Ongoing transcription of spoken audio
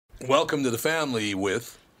Welcome to the family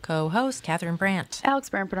with co-host Catherine Brandt, Alex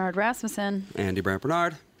Brandt-Bernard Rasmussen, Andy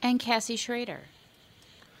Brandt-Bernard, and Cassie Schrader.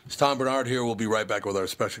 It's Tom Bernard here. We'll be right back with our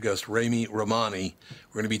special guest, Ramy Romany.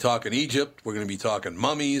 We're going to be talking Egypt. We're going to be talking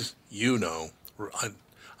mummies. You know,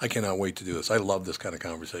 I cannot wait to do this. I love this kind of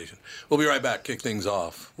conversation. We'll be right back. Kick things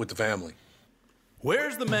off with the family.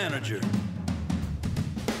 Where's the manager?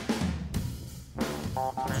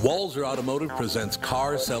 Walzer Automotive presents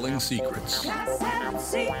Car Selling Secrets.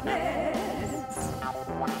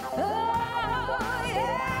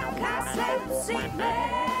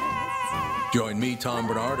 Join me, Tom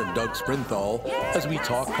Bernard, and Doug Sprinthal as we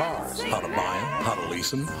talk cars, how to buy them, how to lease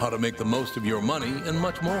them, how to make the most of your money, and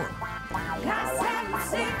much more.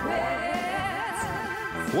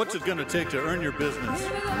 What's it going to take to earn your business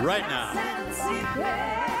right now?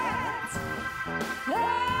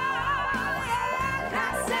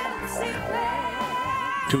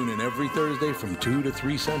 Tune in every Thursday from 2 to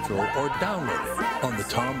 3 Central or download it on the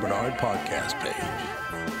Tom Bernard podcast page.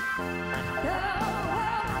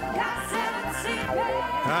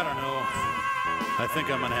 I don't know. I think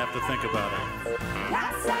I'm going to have to think about it.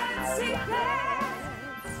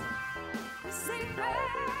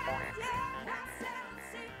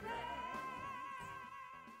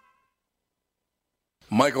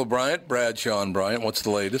 Michael Bryant, Bradshaw and Bryant, what's the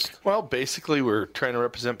latest? Well, basically, we're trying to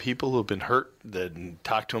represent people who have been hurt, that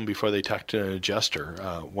talk to them before they talk to an adjuster.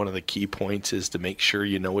 One of the key points is to make sure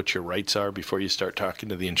you know what your rights are before you start talking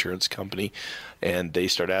to the insurance company, and they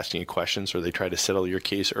start asking you questions or they try to settle your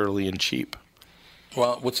case early and cheap.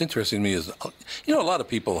 Well, what's interesting to me is, a lot of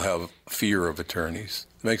people have fear of attorneys.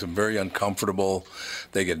 It makes them very uncomfortable.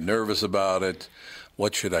 They get nervous about it.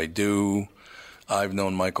 What should I do? I've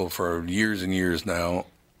known Michael for years and years now,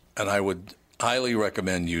 and I would highly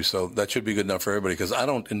recommend you. So that should be good enough for everybody, because I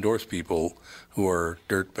don't endorse people who are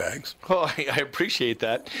dirtbags. Well, I appreciate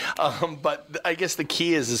that. But I guess the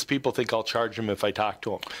key is people think I'll charge them if I talk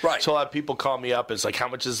to them. Right. So a lot of people call me up. It's like, how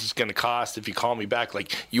much is this going to cost if you call me back?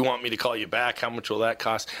 Like, you want me to call you back? How much will that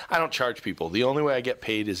cost? I don't charge people. The only way I get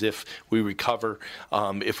paid is if we recover,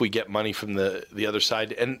 if we get money from the other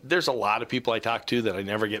side. And there's a lot of people I talk to that I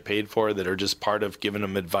never get paid for that are just part of giving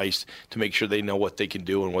them advice to make sure they know what they can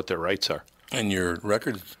do and what their rights are. And your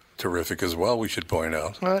record's terrific as well, we should point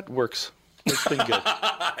out. Well, it works. It's been good.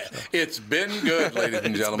 It's been good, ladies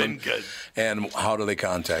and gentlemen. It's been good. And how do they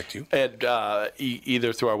contact you? And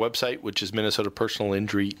either through our website, which is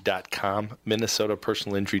minnesotapersonalinjury.com,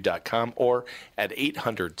 minnesotapersonalinjury.com, or at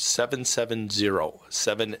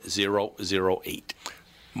 800-770-7008.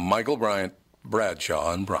 Michael Bryant,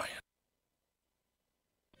 Bradshaw and Bryant.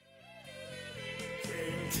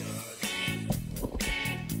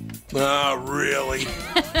 Really?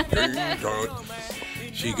 King Tut.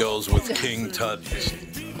 She goes with King Tut.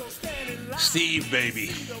 Steve,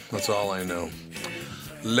 baby. That's all I know.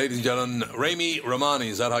 Ladies and gentlemen, Ramy Romany,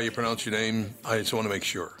 is that how you pronounce your name? I just want to make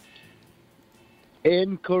sure.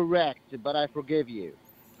 Incorrect, but I forgive you.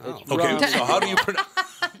 It's Okay, Ramy. so how do you pronounce?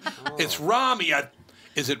 It's Ramy.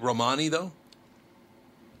 Is it Romany, though?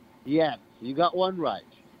 Yes, you got one right.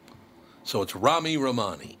 So it's Ramy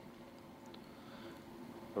Romany.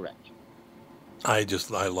 Correct. I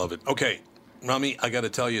love it. Okay, Ramy, I got to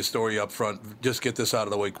tell you a story up front. Just get this out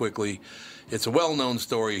of the way quickly. It's a well-known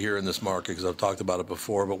story here in this market because I've talked about it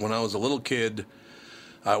before. But when I was a little kid,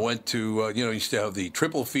 I went to, used to have the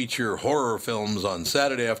triple feature horror films on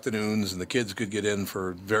Saturday afternoons, and the kids could get in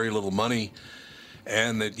for very little money.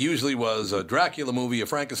 And it usually was a Dracula movie, a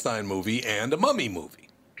Frankenstein movie, and a mummy movie.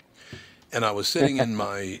 And I was sitting in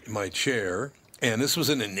my chair, and this was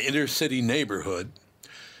in an inner-city neighborhood.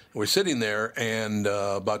 We're sitting there, and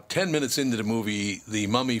about 10 minutes into the movie, the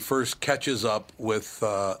mummy first catches up with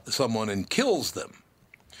someone and kills them.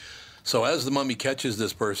 So as the mummy catches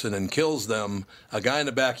this person and kills them, a guy in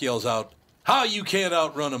the back yells out, "How you can't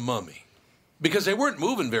outrun a mummy?" Because they weren't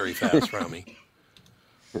moving very fast, Ramy.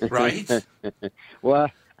 Right?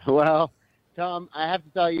 Well, Tom, I have to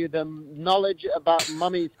tell you, the knowledge about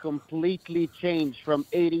mummies completely changed from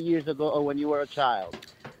 80 years ago or when you were a child.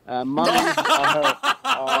 Mummies are...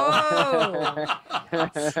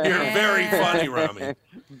 You're very funny, Ramy.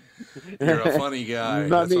 You're a funny guy.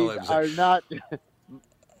 That's all I'm saying.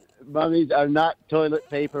 Mummies are not toilet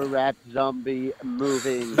paper wrapped zombie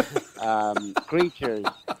moving creatures.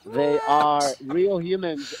 They are real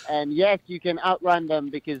humans, and yes, you can outrun them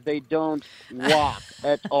because they don't walk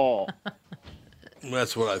at all.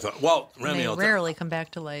 That's what I thought. Well, Ramy, They rarely come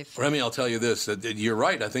back to life. Ramy, I'll tell you this. You're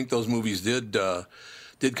right. I think those movies did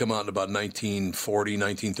come out in about 1940,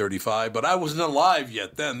 1935, but I wasn't alive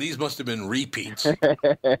yet then. These must have been repeats.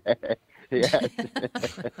 Yes.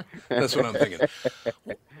 That's what I'm thinking.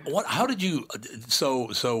 What? How did you?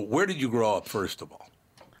 So where did you grow up? First of all.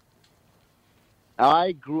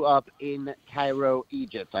 I grew up in Cairo,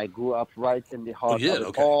 Egypt. I grew up right in the heart did? of it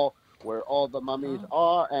Okay. all, where all the mummies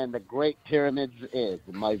are and the Great Pyramids is.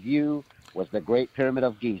 My view was the Great Pyramid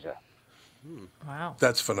of Giza. Wow.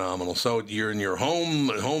 That's phenomenal. So you're in your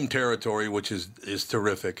home territory, which is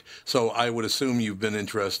terrific. So I would assume you've been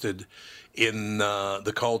interested in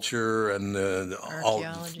the culture and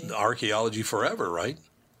Archaeology. archaeology forever, right?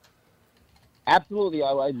 Absolutely.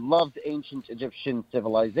 I loved ancient Egyptian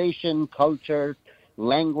civilization, culture,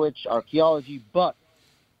 language, archaeology, but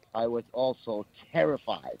I was also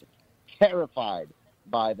terrified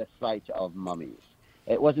by the sight of mummies.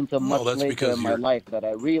 It wasn't until Well, much that's later because in my you're life that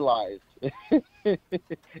I realized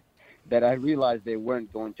they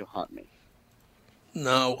weren't going to hunt me.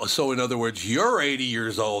 no. So in other words, you're 80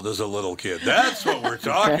 years old as a little kid. That's what we're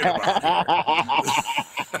talking about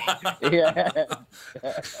here. Yeah.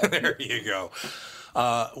 There you go.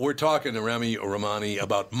 We're talking to Ramy Romany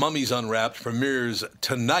about Mummies Unwrapped. Premieres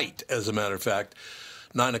tonight, as a matter of fact,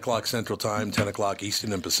 9 o'clock Central Time, 10 o'clock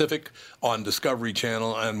Eastern and Pacific on Discovery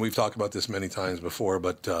Channel. And we've talked about this many times before,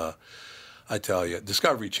 but I tell you,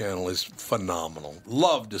 Discovery Channel is phenomenal.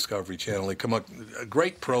 Love Discovery Channel. They come up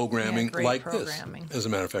great programming great like programming. this. As a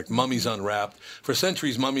matter of fact, Mummies Unwrapped. For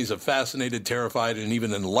centuries, mummies have fascinated, terrified, and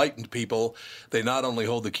even enlightened people. They not only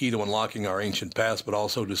hold the key to unlocking our ancient past, but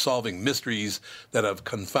also to solving mysteries that have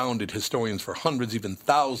confounded historians for hundreds, even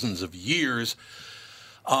thousands of years.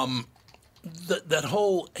 That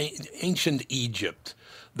whole ancient Egypt,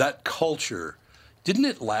 that culture, didn't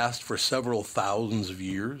it last for several thousands of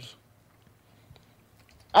years?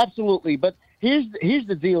 Absolutely, but here's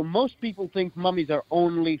the deal. Most people think mummies are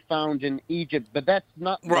only found in Egypt, but that's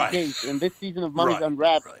not the case. In this season of Mummies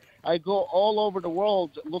Unwrapped, I go all over the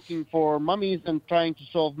world looking for mummies and trying to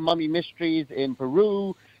solve mummy mysteries in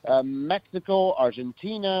Peru, Mexico,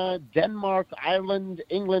 Argentina, Denmark, Ireland,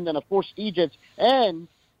 England, and of course Egypt. And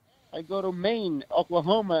I go to Maine,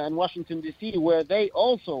 Oklahoma, and Washington, D.C., where they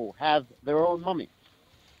also have their own mummies.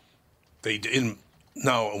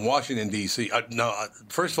 Now, in Washington, D.C.,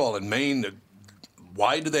 first of all, in Maine,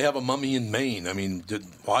 why do they have a mummy in Maine? I mean,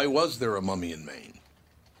 why was there a mummy in Maine?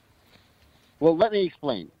 Well, let me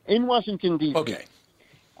explain. In Washington, D.C., okay,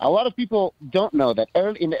 a lot of people don't know that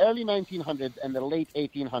in the early 1900s and the late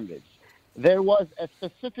 1800s, there was a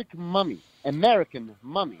specific mummy, American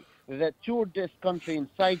mummy, that toured this country in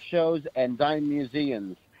sideshows and dime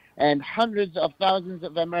museums. And hundreds of thousands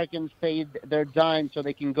of Americans paid their dime so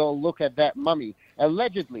they can go look at that mummy,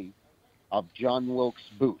 allegedly of John Wilkes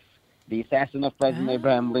Booth, the assassin of President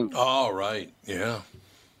Abraham Lincoln. Oh, right, yeah.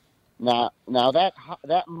 Now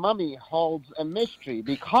that mummy holds a mystery,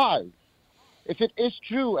 because if it is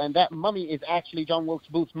true and that mummy is actually John Wilkes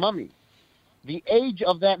Booth's mummy, the age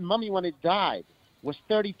of that mummy when it died was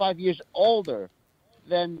 35 years older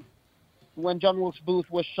than when John Wilkes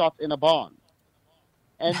Booth was shot in a barn.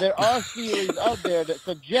 And there are theories out there that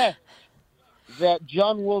suggest that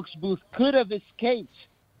John Wilkes Booth could have escaped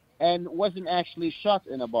and wasn't actually shot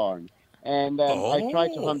in a barn. And I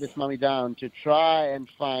tried to hunt this mummy down to try and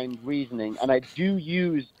find reasoning. And I do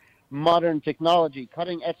use modern technology,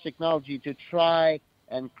 cutting-edge technology, to try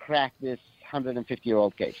and crack this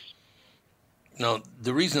 150-year-old case. Now,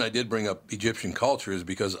 the reason I did bring up Egyptian culture is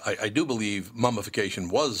because I do believe mummification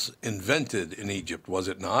was invented in Egypt, was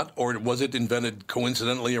it not? Or was it invented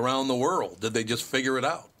coincidentally around the world? Did they just figure it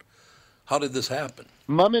out? How did this happen?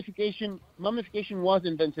 Mummification was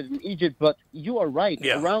invented in Egypt, but you are right.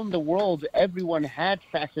 Yeah. Around the world, everyone had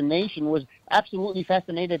fascination, was absolutely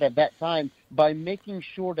fascinated at that time by making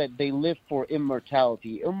sure that they lived for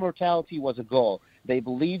immortality. Immortality was a goal. They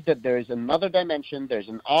believed that there is another dimension, there's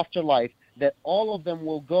an afterlife, that all of them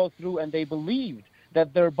will go through, and they believed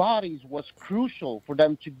that their bodies was crucial for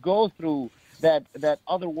them to go through that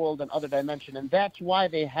other world and other dimension. And that's why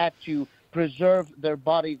they had to preserve their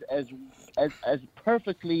bodies as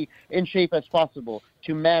perfectly in shape as possible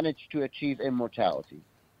to manage to achieve immortality.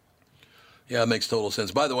 Yeah, it makes total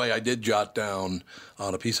sense. By the way, I did jot down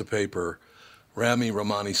on a piece of paper, Ramy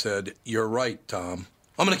Romany said, "You're right, Tom."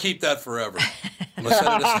 I'm going to keep that forever. I'm going to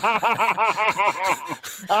set it aside.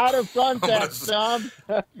 Out of context, Tom.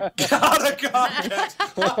 Out of context.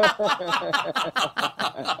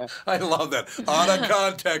 I love that. Out of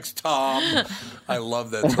context, Tom. I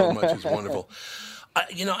love that so much. It's wonderful.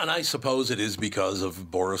 And I suppose it is because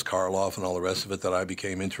of Boris Karloff and all the rest of it that I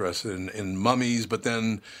became interested in mummies. But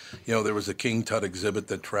then, there was a King Tut exhibit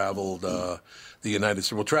that traveled the United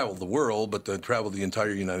States, traveled the world, but traveled the entire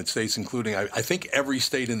United States, including, I think, every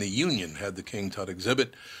state in the Union had the King Tut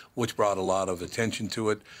exhibit, which brought a lot of attention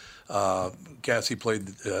to it. Cassie played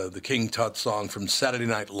the King Tut song from Saturday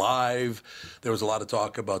Night Live. There was a lot of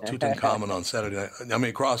talk about Tutankhamun on Saturday Night. I mean,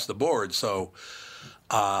 across the board. So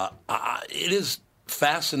it is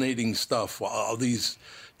fascinating stuff. All these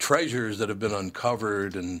treasures that have been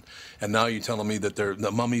uncovered, and now you're telling me that they're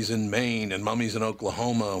the mummies in Maine and mummies in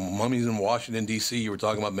Oklahoma, mummies in Washington, D.C. You were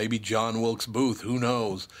talking about maybe John Wilkes Booth. Who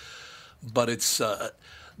knows? But it's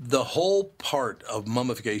the whole part of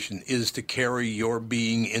mummification is to carry your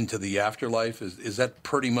being into the afterlife. Is that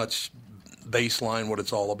pretty much baseline what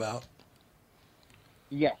it's all about?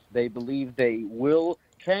 Yes, they believe they will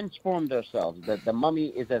transform themselves, that the mummy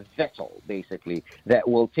is a vessel, basically, that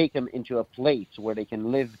will take them into a place where they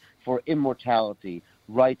can live for immortality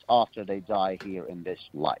right after they die here in this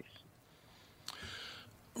life.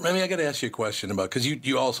 Ramy, I got to ask you a question about, because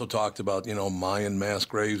you also talked about, Mayan mass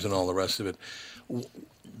graves and all the rest of it.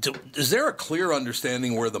 Is there a clear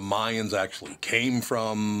understanding where the Mayans actually came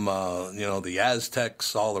from, the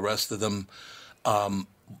Aztecs, all the rest of them?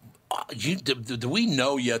 Do we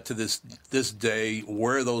know yet to this day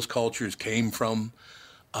where those cultures came from?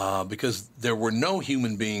 Because there were no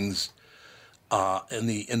human beings in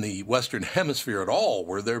the Western Hemisphere at all.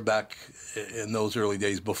 Were there back in those early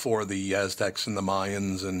days before the Aztecs and the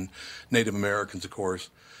Mayans and Native Americans, of course?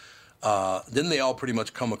 Didn't they all pretty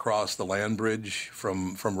much come across the land bridge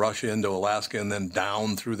from Russia into Alaska and then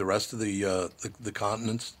down through the rest of the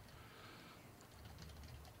continents?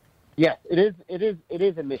 Yes, it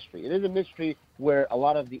is a mystery. It is a mystery where a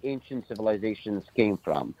lot of the ancient civilizations came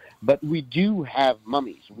from. But we do have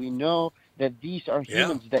mummies. We know that these are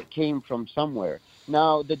humans that came from somewhere.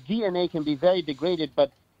 Now, the DNA can be very degraded,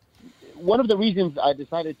 but one of the reasons I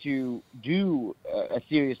decided to do a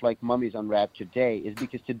series like Mummies Unwrapped today is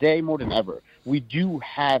because today, more than ever, we do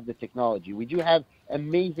have the technology. We do have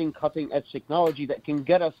amazing cutting-edge technology that can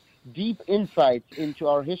get us deep insights into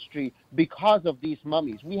our history because of these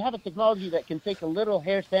mummies. We have a technology that can take a little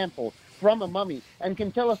hair sample from a mummy and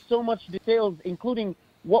can tell us so much details, including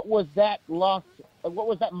what was that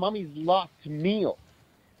mummy's lost meal.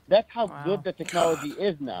 That's how good the technology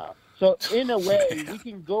is now. So in a way, we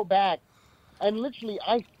can go back and literally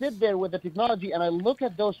I sit there with the technology and I look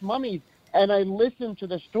at those mummies and I listen to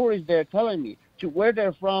the stories they're telling me, to where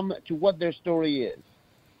they're from, to what their story is.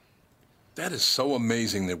 That is so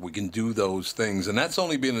amazing that we can do those things. And that's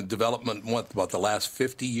only been a development, about the last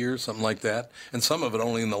 50 years, something like that? And some of it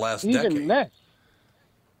only in the last decade. Even less.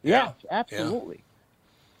 Yeah. Yes, absolutely. Yeah.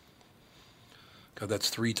 God, that's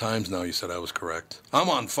 3 times now you said I was correct. I'm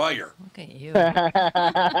on fire. Look at you.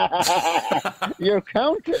 You're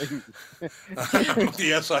counting.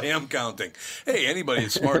 Yes, I am counting. Hey, anybody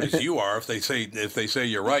as smart as you are, if they say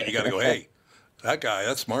you're right, you got to go, hey,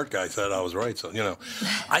 that smart guy said I was right. So,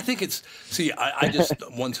 I think I just,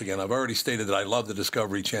 once again, I've already stated that I love the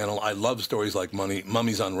Discovery Channel. I love stories like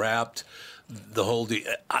Mummies Unwrapped, the whole deal.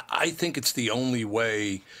 I think it's the only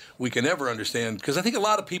way we can ever understand, because I think a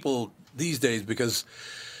lot of people these days, because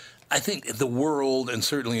I think the world, and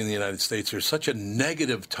certainly in the United States, there's such a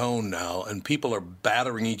negative tone now, and people are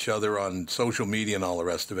battering each other on social media and all the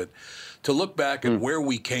rest of it. To look back at where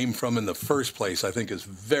we came from in the first place, I think is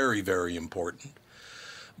very, very important.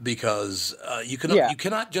 Because you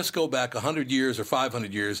cannot just go back 100 years or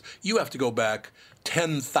 500 years. You have to go back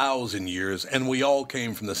 10,000 years, and we all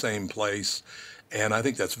came from the same place. And I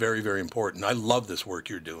think that's very, very important. I love this work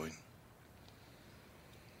you're doing.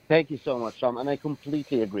 Thank you so much, Tom, and I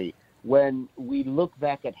completely agree. When we look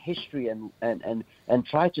back at history and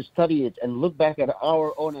try to study it and look back at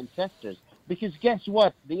our own ancestors, because guess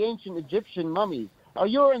what? The ancient Egyptian mummies are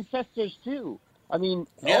your ancestors too. I mean,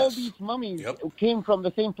 all these mummies came from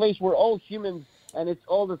the same place. We're all humans, and it's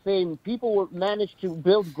all the same. People managed to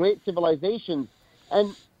build great civilizations,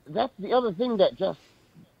 and that's the other thing that just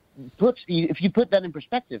if you put that in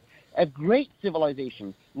perspective, a great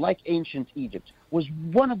civilization like ancient Egypt was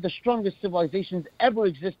one of the strongest civilizations ever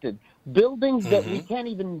existed. Buildings that we can't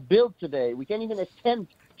even build today, we can't even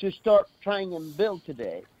attempt to start trying and build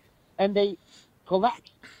today. And they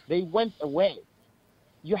collapsed. They went away.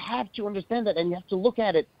 You have to understand that, and you have to look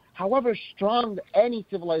at it. However strong any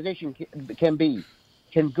civilization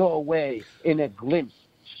can go away in a glimpse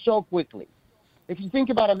so quickly. If you think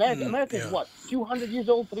about America, America is what, 200 years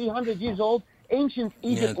old, 300 years old? Ancient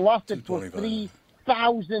Egypt lasted for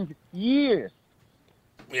 3,000 years.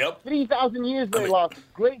 Yep. 3,000 years they lost.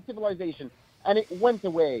 Great civilization. And it went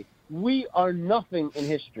away. We are nothing in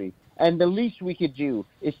history. And the least we could do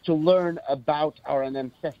is to learn about our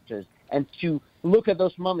ancestors and to look at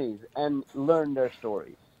those mummies and learn their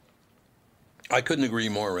stories. I couldn't agree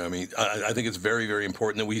more, Ramy. I think it's very, very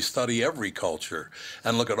important that we study every culture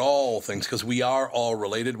and look at all things because we are all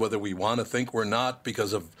related, whether we want to think we're not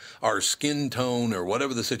because of our skin tone or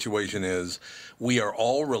whatever the situation is. We are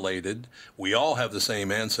all related. We all have the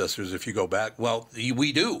same ancestors if you go back. Well,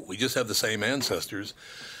 we do. We just have the same ancestors.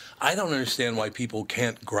 I don't understand why people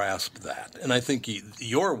can't grasp that. And I think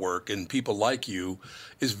your work and people like you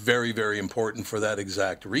is very, very important for that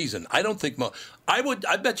exact reason. I don't think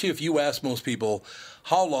I bet you if you ask most people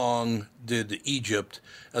how long did Egypt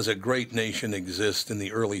as a great nation exist in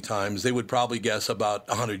the early times, they would probably guess about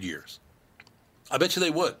 100 years. I bet you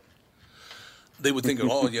they would. They would think,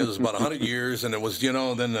 oh, yeah, it was about 100 years, and it was,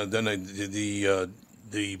 then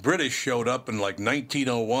the British showed up in like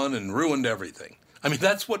 1901 and ruined everything. I mean,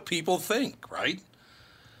 that's what people think, right?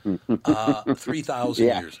 3,000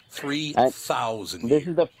 years. 3,000 years. This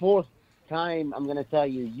is the fourth time I'm going to tell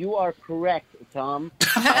you. You are correct, Tom.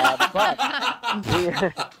 But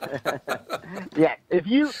yeah, if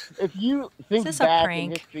you think back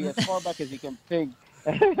in history as far back as you can think,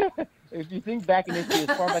 if you think back in history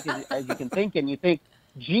as far back as you can think, and you think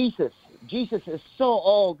Jesus is so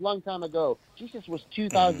old, long time ago. Jesus was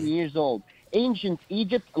 2,000 years old. Ancient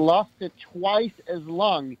Egypt lasted twice as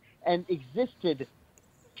long and existed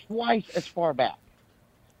twice as far back.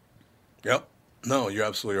 Yep. No, you're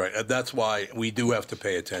absolutely right. That's why we do have to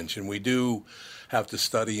pay attention. We do have to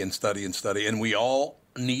study and study and study. And we all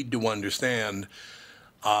need to understand,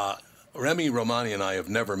 Ramy Romany and I have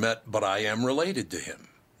never met, but I am related to him.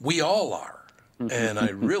 We all are. And I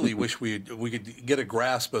really wish we could get a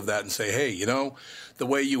grasp of that and say, hey, the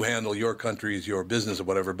way you handle your country is your business or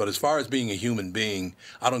whatever. But as far as being a human being,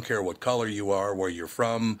 I don't care what color you are, where you're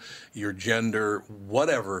from, your gender,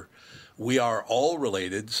 whatever. We are all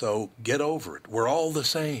related, so get over it. We're all the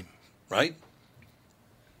same, right?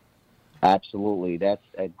 Absolutely. That's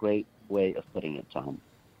a great way of putting it, Tom.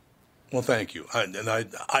 Well, thank you.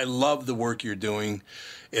 I love the work you're doing.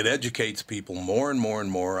 It educates people more and more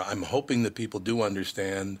and more. I'm hoping that people do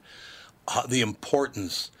understand the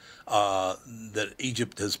importance that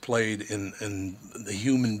Egypt has played in the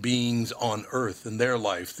human beings on Earth in their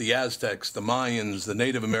life. The Aztecs, the Mayans, the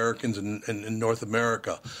Native Americans in North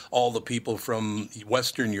America, all the people from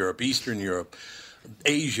Western Europe, Eastern Europe,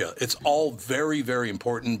 Asia. It's all very, very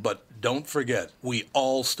important. But don't forget, we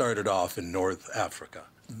all started off in North Africa.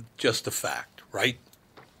 Just a fact, right?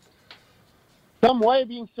 Tom, why are you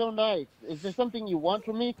being so nice? Is there something you want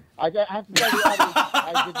from me? I have to tell you,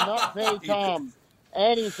 I did not pay Tom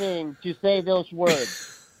anything to say those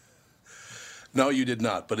words. No, you did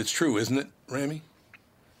not, but it's true, isn't it, Ramy?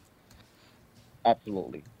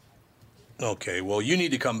 Absolutely. Okay, well, you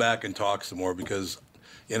need to come back and talk some more because,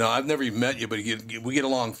 I've never even met you, but we get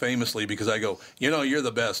along famously because I go, you're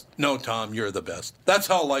the best. No, Tom, you're the best. That's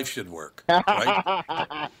how life should work,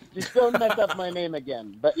 right? Just don't mess up my name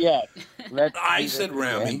again. But yes, I said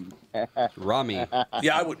Ramy. Ramy.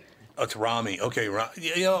 Yeah, I would. Oh, it's Ramy. Okay,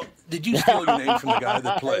 did you steal your name from the guy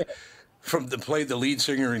that played the lead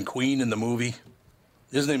singer in Queen in the movie?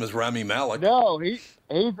 His name is Rami Malek. No,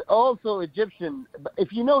 he's also Egyptian. But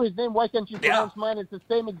if you know his name, why can't you pronounce mine? It's the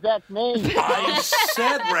same exact name. I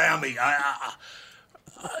said Ramy.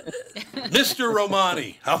 Mr.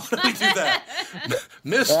 Romany. How would we do that?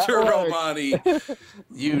 Mr. Romany,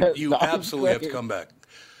 you absolutely have to come back.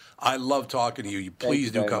 I love talking to you.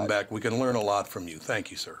 Please do come back. We can learn a lot from you.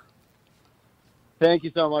 Thank you, sir. Thank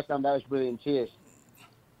you so much, Tom. That was brilliant. Cheers.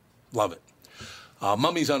 Love it.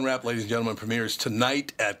 Mummies Unwrapped, ladies and gentlemen, premieres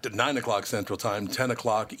tonight at 9 o'clock Central Time, 10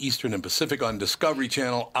 o'clock Eastern and Pacific on Discovery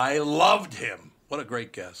Channel. I loved him. What a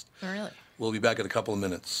great guest. Really? We'll be back in a couple of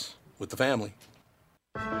minutes with the family.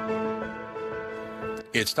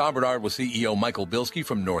 It's Tom Bernard with CEO Michael Bilski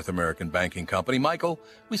from North American Banking Company. Michael,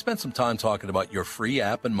 we spent some time talking about your free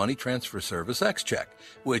app and money transfer service, XCheck,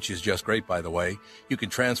 which is just great, by the way. You can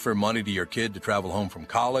transfer money to your kid to travel home from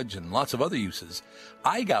college and lots of other uses.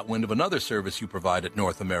 I got wind of another service you provide at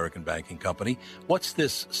North American Banking Company. What's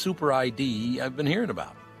this Super ID I've been hearing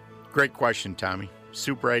about? Great question, Tommy.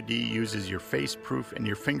 Super ID uses your face proof and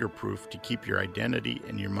your finger proof to keep your identity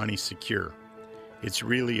and your money secure. It's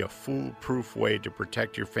really a foolproof way to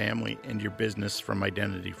protect your family and your business from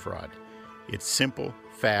identity fraud. It's simple,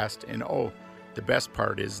 fast, and the best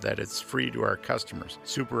part is that it's free to our customers.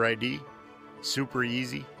 Super ID, super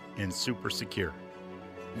easy, and super secure.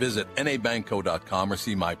 Visit nabanco.com or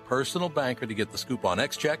see my personal banker to get the scoop on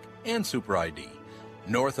XCheck and Super ID.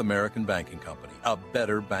 North American Banking Company, a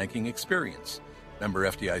better banking experience. Member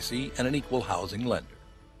FDIC and an equal housing lender.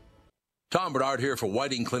 Tom Bernard here for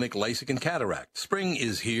Whiting Clinic LASIK and Cataract. Spring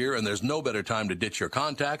is here, and there's no better time to ditch your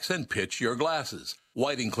contacts and pitch your glasses.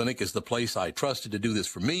 Whiting Clinic is the place I trusted to do this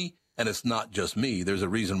for me, and it's not just me. There's a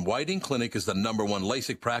reason Whiting Clinic is the #1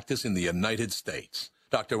 LASIK practice in the United States.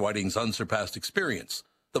 Dr. Whiting's unsurpassed experience,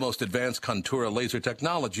 the most advanced Contura laser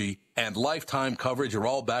technology, and lifetime coverage are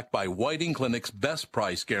all backed by Whiting Clinic's best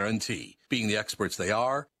price guarantee. Being the experts they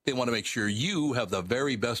are, they want to make sure you have the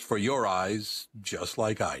very best for your eyes, just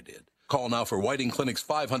like I did. Call now for Whiting Clinic's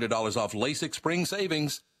 $500 off LASIK spring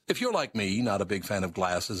savings. If you're like me, not a big fan of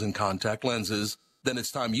glasses and contact lenses, then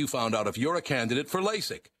it's time you found out if you're a candidate for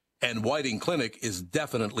LASIK. And Whiting Clinic is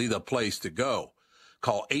definitely the place to go.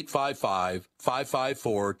 Call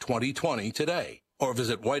 855-554-2020 today, or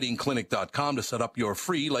visit whitingclinic.com to set up your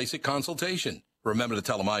free LASIK consultation. Remember to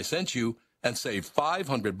tell them I sent you and save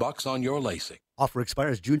 $500 on your LASIK. Offer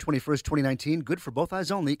expires June 21st, 2019. Good for both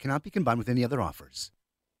eyes only. Cannot be combined with any other offers.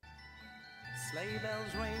 Sleigh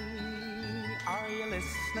bells ring, are you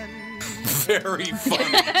listening? Very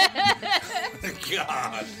funny.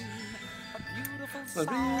 God.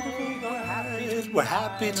 We're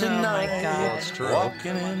happy tonight. Oh, my God. It's true.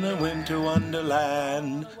 Walking in the winter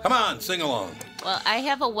wonderland. Come on, sing along. Well, I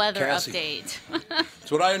have a weather Cassie. update.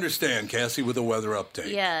 That's what I understand, Cassie, with a weather update.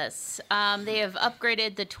 Yes. They have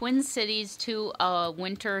upgraded the Twin Cities to a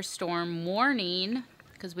winter storm warning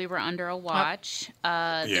because we were under a watch.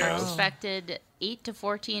 They're Yes. expected 8 to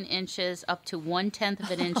 14 inches, up to 1/10 of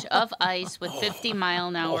an inch of ice with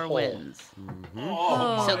 50-mile-an-hour winds.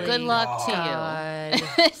 So good luck to you.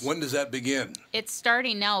 When does that begin? It's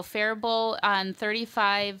starting now. Faribault on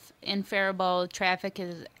 35 in Faribault, traffic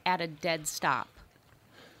is at a dead stop.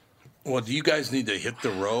 Well, do you guys need to hit the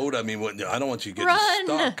road? I mean, I don't want you getting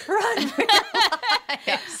stuck. I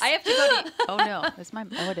have to go to. Oh no,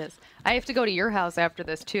 it is. I have to go to your house after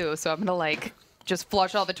this too, so I'm gonna just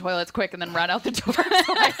flush all the toilets quick and then run out the door so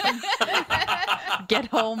I can get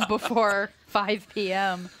home before 5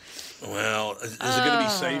 p.m. Well, is it going to be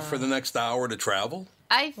safe for the next hour to travel?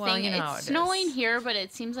 I think Well, you know how it's it snowing is. here, but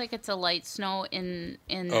it seems like it's a light snow in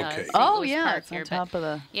Okay. St. Oh Louis yeah, Park it's here, on but- top of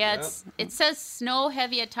the. Yeah, it says snow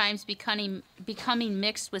heavy at times, becoming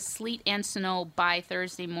mixed with sleet and snow by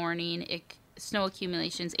Thursday morning. Snow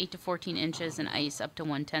accumulations 8 to 14 inches and ice up to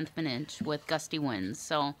 1/10 of an inch with gusty winds.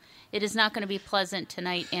 So it is not going to be pleasant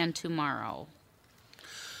tonight and tomorrow.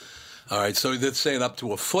 All right, so that's saying up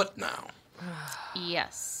to a foot now.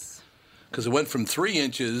 Yes. Because it went from 3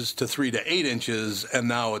 inches to 3 to 8 inches, and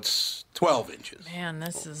now it's 12 inches. Man,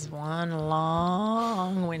 this is one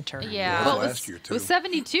long winter. Yeah. Well, Well, last year, it too. was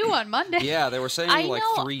 72 on Monday. Yeah, they were saying I like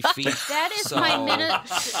know. 3 feet. That is is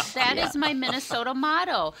my Minnesota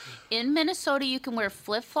motto. In Minnesota, you can wear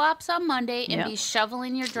flip-flops on Monday and Yep. be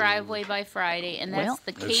shoveling your driveway by Friday, and that's Well,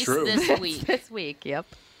 the That's case true. this week. This week, yep.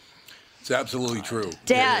 It's absolutely true.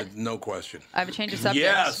 Dad. Yeah, no question. I have a change of subject.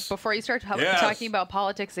 Yes. Before you start Yes. talking about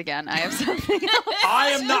politics again, I have something else. I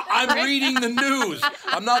am not. I'm reading the news.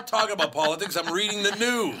 I'm not talking about politics. I'm reading the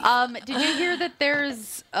news. Did you hear that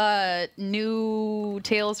there's new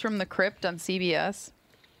Tales from the Crypt on CBS?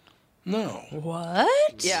 No.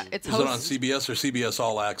 What? Yeah, it's Is it on hosted CBS or CBS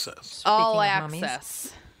All what All of mummies?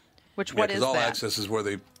 Access. What because is All that? Access is where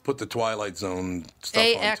they put the Twilight Zone stuff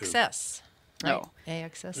onto. AXS. No.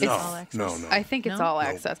 AXS is No, all access. no. I think it's No? All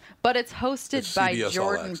Access, but it's hosted It's by CBS All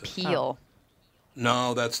Jordan Access. Peele.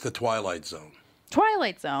 No, that's the Twilight Zone.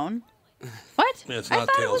 Twilight Zone. What? It's I not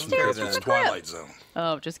thought it Tales was from the Tales Crypt. from It's the Crypt. Twilight Zone.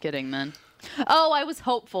 Oh, just kidding then. Oh, I was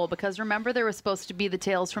hopeful because remember there was supposed to be the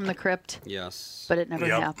Tales from the Crypt, Yes. but it never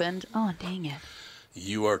Yep. happened. Oh, dang it.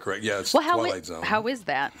 You are correct. Yeah, it's Well, Twilight Zone. how is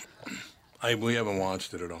that? We haven't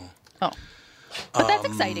watched it at all. Oh, but that's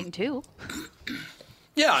exciting too.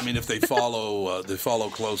 Yeah, I mean, if they follow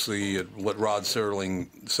closely at what Rod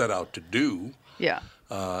Serling set out to do, Yeah.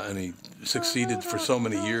 and he succeeded for so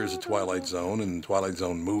many years at Twilight Zone and Twilight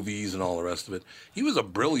Zone movies and all the rest of it. He was a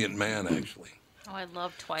brilliant man, actually. Oh, I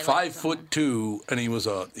love Twilight 5'2", and he was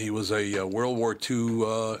a World War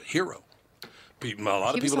II hero. A lot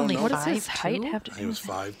of He was people don't only know. What that. does his 5'2"? height have to do He was with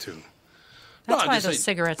it? 5'2". That's No, why I'm just those saying-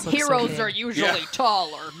 cigarettes look so Heroes big. are usually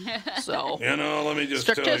taller, so You know, let me just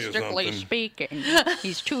tell you statistically something. speaking,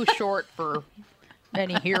 he's too short for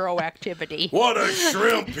any hero activity. What a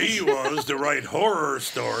shrimp he was to write horror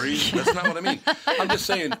stories. That's not what I mean. I'm just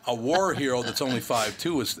saying a war hero that's only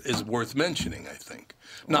 5'2" is worth mentioning, I think.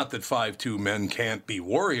 Not that 5'2" men can't be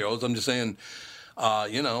war heroes. I'm just saying,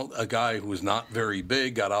 a guy who was not very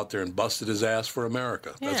big got out there and busted his ass for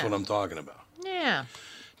America. That's Yeah. what I'm talking about. Yeah.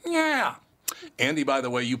 Yeah. Andy, by the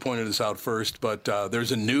way, you pointed this out first, but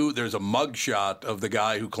there's a mug shot of the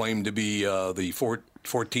guy who claimed to be the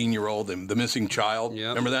 14-year-old, the missing child. Yep.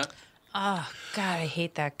 Remember that? Oh, God, I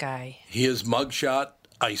hate that guy. His mugshot,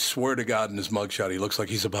 I swear to God, in his mugshot, he looks like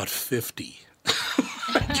he's about 50.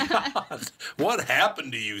 God. What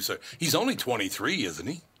happened to you, sir? He's only 23, isn't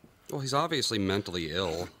he? Well, he's obviously mentally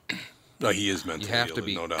ill. No, he is mentally ill. You have ill, to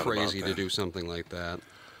be no doubt crazy about to that. do something like that.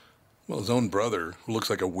 Well, his own brother, who looks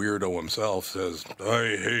like a weirdo himself, says,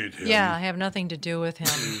 I hate him. Yeah, I have nothing to do with him.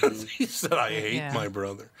 He said, I hate my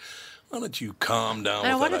brother. Why don't you calm down? I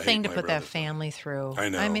know, with what that, a thing hate to my put brother. that family through. I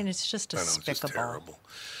know. I mean, it's just I know, it's despicable. just terrible.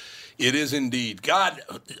 It is indeed. God,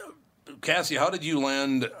 Cassie, how did you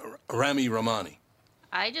land Ramy Romany?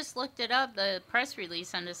 I just looked it up, the press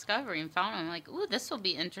release on Discovery, and found it. I'm like, ooh, this will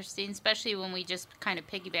be interesting, especially when we just kind of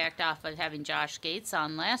piggybacked off of having Josh Gates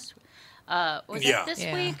on last. Was it this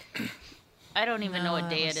week? I don't even know what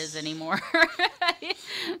day it is anymore.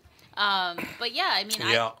 But yeah, I mean,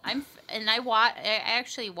 I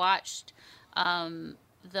actually watched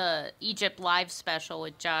the Egypt Live special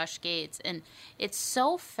with Josh Gates, and it's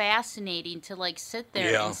so fascinating to like sit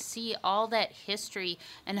there and see all that history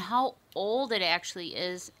and how old it actually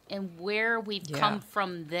is and where we've come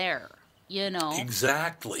from there. You know,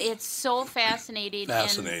 exactly. It's so fascinating.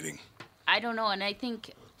 Fascinating. And I don't know, and I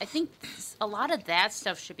think a lot of that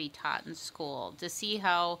stuff should be taught in school to see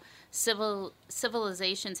how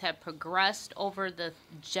civilizations have progressed over the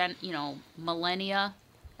millennia,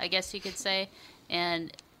 I guess you could say,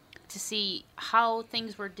 and to see how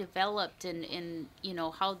things were developed and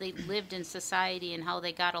how they lived in society and how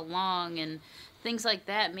they got along and things like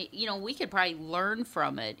that. We could probably learn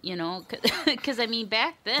from it, because I mean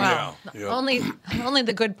back then. Only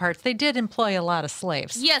the good parts. They did employ a lot of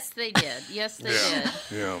slaves. Yes, they did. Yes, they did.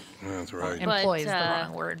 Yeah, that's right. Employ is the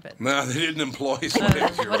wrong word, but no, they didn't employ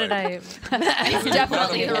slaves. what did I? It's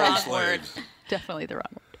definitely the wrong word. slaves. Definitely the wrong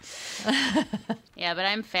word. Yeah, but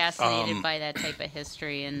I'm fascinated by that type of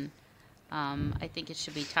history, and I think it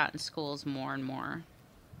should be taught in schools more and more.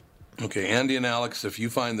 Okay, Andy and Alex, if you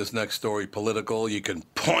find this next story political, you can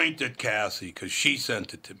point at Cassie because she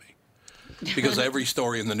sent it to me. Because every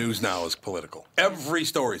story in the news now is political. Every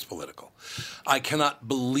story is political. I cannot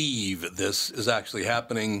believe this is actually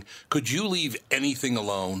happening. Could you leave anything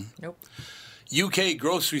alone? Nope. UK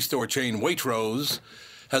grocery store chain Waitrose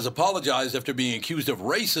has apologized after being accused of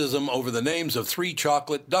racism over the names of 3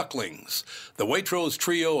 chocolate ducklings. The Waitrose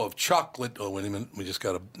trio of chocolate... Oh, wait a minute. We just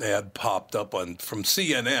got an ad popped up from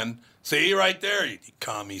CNN. See, right there, you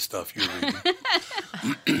commie stuff you're reading.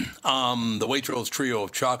 The Waitrose trio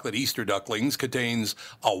of chocolate Easter ducklings contains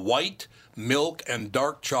a white, milk, and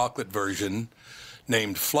dark chocolate version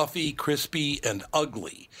named Fluffy, Crispy, and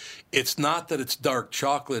Ugly. It's not that it's dark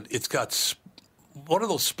chocolate. It's got... What are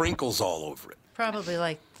those sprinkles all over it? Probably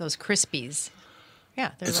like those Crispies.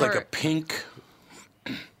 Yeah, it's like a pink.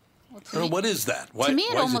 What is that? To me,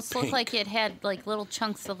 it almost looked like it had like little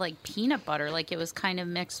chunks of like peanut butter, like it was kind of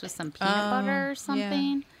mixed with some peanut butter or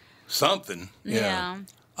something. Yeah. Something. Yeah.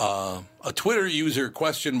 A Twitter user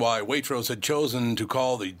questioned why Waitrose had chosen to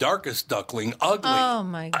call the darkest duckling ugly. Oh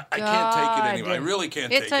my God! I can't take it anymore. I really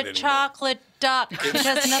can't take it anymore. It's a chocolate duck. It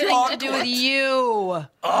has nothing to do with you.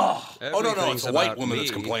 Oh no! It's a white about woman me.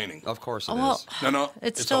 that's complaining. Of course it Well, is. No,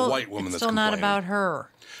 it's a still white woman it's that's still not complaining. about her.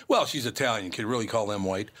 Well, she's Italian. Can you really call them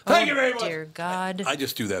white? Thank you very much. Dear God. I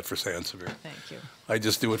just do that for Sansevier. Thank you. I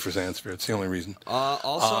just do it for Sansevier. It's the only reason.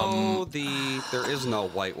 Also, there is no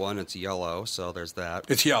white one. It's yellow, so there's that.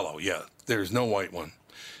 It's yellow, yeah. There's no white one.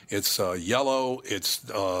 It's yellow. It's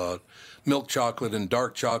milk chocolate and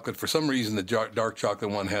dark chocolate. For some reason, the dark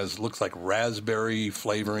chocolate one looks like raspberry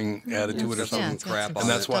flavoring added to it or something. it's got some And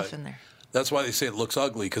that's stuff why in there. that's why they say it looks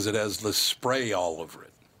ugly, because it has this spray all over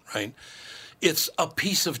it, right? It's a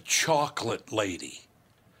piece of chocolate, lady.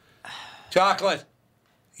 Chocolate.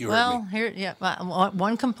 You heard me.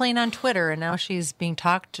 One complaint on Twitter, and now she's being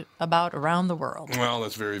talked about around the world. Well,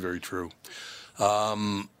 that's very, very true.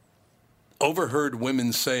 Overheard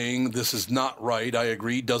women saying, "This is not right. I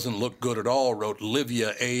agree. Doesn't look good at all," wrote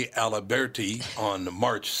Livia A. Aliberti on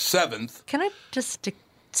March 7th. Can I just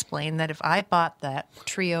explain that if I bought that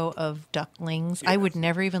trio of ducklings, I would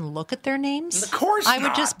never even look at their names? Of course I would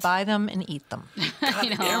not. just buy them and eat them.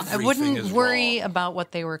 God, I wouldn't is worry wrong. about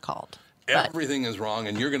what they were called. But Everything is wrong,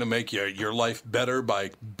 and you're going to make your life better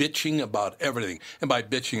by bitching about everything. And by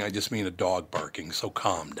bitching, I just mean a dog barking, so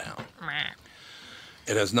calm down.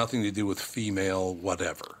 It has nothing to do with female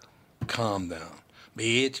whatever. Calm down.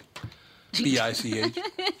 Bitch. B-I-C-H.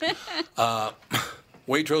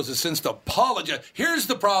 Waitrose has since apologized. Here's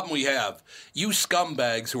the problem we have. You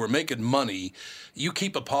scumbags who are making money, you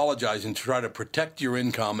keep apologizing to try to protect your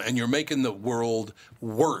income, and you're making the world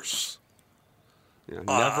worse. Yeah, on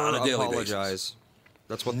never a daily apologize.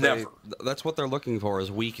 That's what Never. That's what they're looking for, is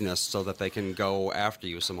weakness, so that they can go after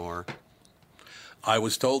you some more. I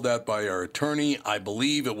was told that by our attorney. I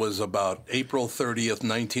believe it was about April 30th,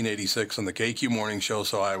 1986 on the KQ Morning Show,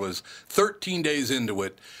 so I was 13 days into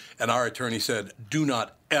it, and our attorney said, do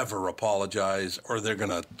not ever apologize or they're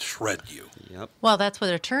going to shred you. Yep. Well, that's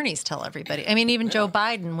what attorneys tell everybody. I mean, even Joe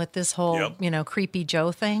Biden with this whole, creepy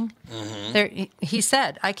Joe thing. Mm-hmm. There, he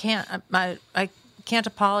said, I can't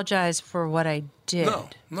apologize for what I did.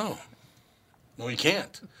 No, he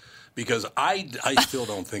can't. Because I still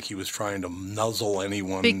don't think he was trying to nuzzle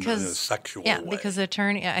anyone in a sexual way. Yeah, because the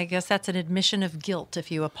attorney, I guess that's an admission of guilt if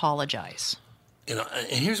you apologize. And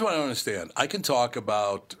here's what I don't understand. I can talk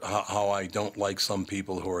about how I don't like some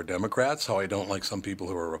people who are Democrats, how I don't like some people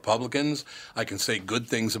who are Republicans. I can say good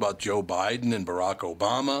things about Joe Biden and Barack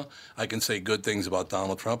Obama. I can say good things about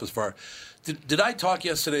Donald Trump. Did I talk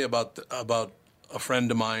yesterday about a friend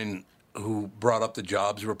of mine who brought up the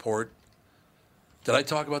jobs report? Did I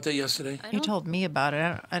talk about that yesterday? You told me about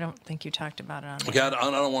it. I don't think you talked about it on Okay, I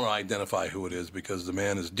don't want to identify who it is because the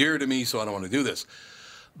man is dear to me, so I don't want to do this.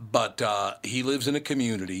 But he lives in a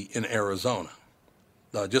community in Arizona,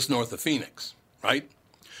 just north of Phoenix, right?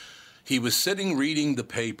 He was sitting reading the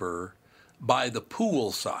paper by the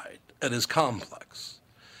pool side at his complex.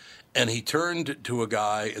 And he turned to a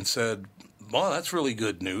guy and said, well, that's really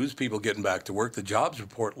good news. People getting back to work. The jobs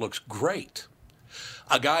report looks great.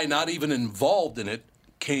 A guy not even involved in it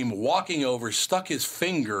came walking over, stuck his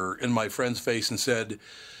finger in my friend's face and said,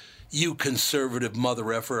 you conservative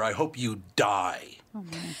mother effer, I hope you die. Oh,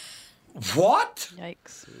 man. What?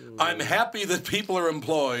 Yikes. I'm happy that people are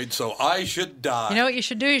employed, so I should die. You know what you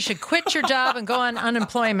should do? You should quit your job and go on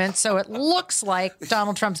unemployment so it looks like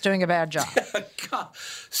Donald Trump's doing a bad job. God,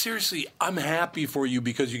 seriously, I'm happy for you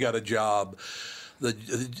because you got a job.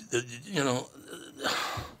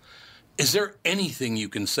 Is there anything you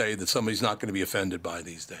can say that somebody's not going to be offended by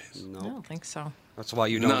these days? No. I don't think so. That's why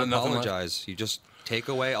you don't apologize. You just take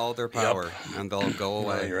away all their power, and they'll go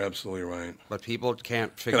away. No, you're absolutely right. But people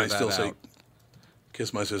can't figure that out. Can I still say,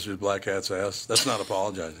 kiss my sister's black cat's ass? That's not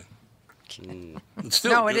apologizing. It's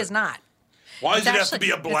still no, good. it is not. Why does it have to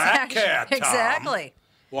be a black cat, Tom? Exactly.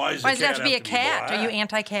 Why does it have to be a cat? Are you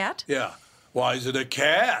anti-cat? Yeah. Why is it a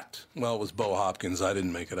cat? Well, it was Bo Hopkins. I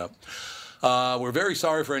didn't make it up. We're very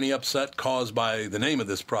sorry for any upset caused by the name of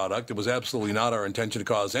this product. It was absolutely not our intention to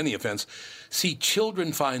cause any offense. See,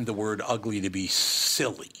 children find the word ugly to be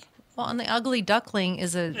silly. Well, and the Ugly Duckling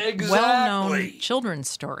is a well-known children's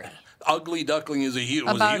story. Ugly Duckling was huge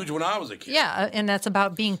when I was a kid. Yeah, and that's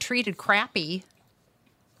about being treated crappy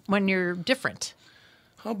when you're different.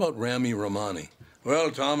 How about Ramy Romany?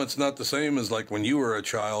 Well, Tom, it's not the same as like when you were a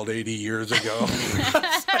child 80 years ago.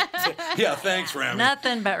 Yeah, thanks, Ramy.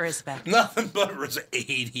 Nothing but respect. Nothing but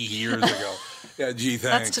 80 years ago. Yeah, gee,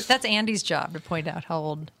 thanks. That's Andy's job to point out how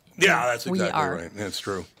old that's we exactly are. right. That's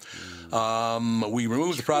true. We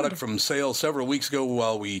removed the product from sale several weeks ago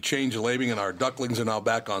while we changed the labeling, and our ducklings are now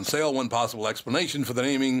back on sale. One possible explanation for the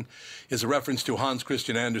naming is a reference to Hans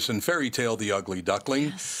Christian Andersen's fairy tale, The Ugly Duckling.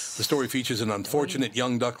 Yes. The story features an unfortunate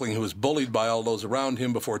young duckling who is bullied by all those around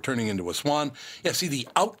him before turning into a swan. Yeah, see, the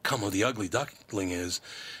outcome of The Ugly Duckling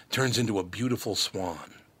turns into a beautiful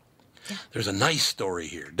swan. Yeah. There's a nice story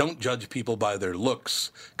here. Don't judge people by their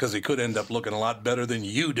looks, because they could end up looking a lot better than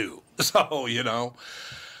you do. So,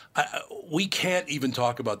 we can't even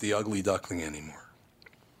talk about The Ugly Duckling anymore.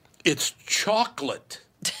 It's chocolate.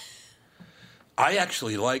 I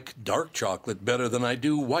actually like dark chocolate better than I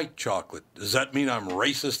do white chocolate. Does that mean I'm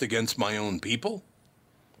racist against my own people?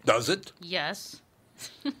 Does it? Yes.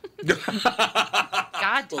 God,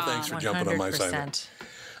 Tom. Well, thanks for jumping on my side.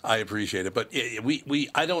 I appreciate it. But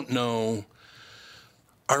I don't know.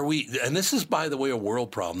 Are we, and this is, by the way, a world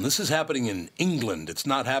problem. This is happening in England. It's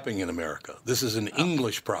not happening in America. This is an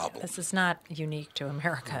English problem. This is not unique to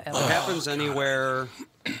America. It happens anywhere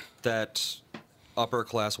that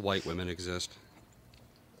upper-class white women exist.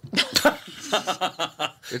 It's true.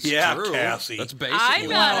 Cassie. That's basically I'm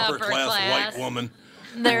not upper-class white woman.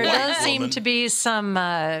 There does seem to be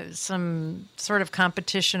some sort of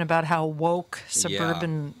competition about how woke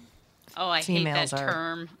suburban I hate females that are.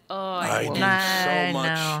 term. I do so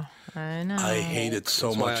much. I know. I hate it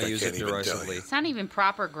so much. I use can't it even tell derisively. you. It's not even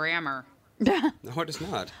proper grammar. No, it is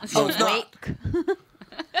not. Oh, it's not.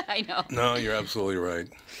 I know. No, you're absolutely right.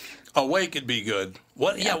 Awake would be good.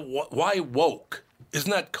 What? Yeah. Why woke?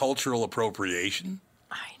 Isn't that cultural appropriation?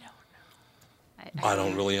 I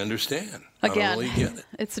don't really understand. Again, I don't really get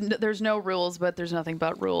it. There's no rules, but there's nothing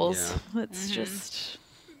but rules. Yeah. It's just.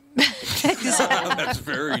 That's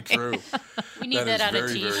very true. We need that on a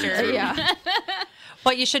T-shirt. Yeah.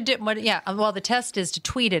 What you should do, well, the test is to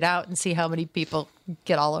tweet it out and see how many people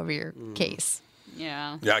get all over your case.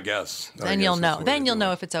 Yeah. Yeah, I guess. Then you'll know. Then you'll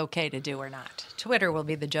know if it's okay to do or not. Twitter will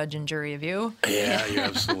be the judge and jury of you. Yeah, you're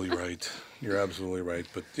absolutely right. You're absolutely right.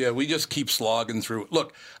 But yeah, we just keep slogging through.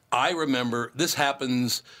 Look, I remember this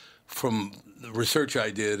happens from the research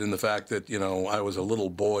I did and the fact that, I was a little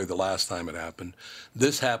boy the last time it happened.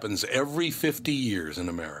 This happens every 50 years in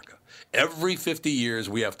America. Every 50 years,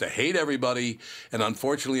 we have to hate everybody. And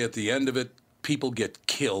unfortunately, at the end of it, people get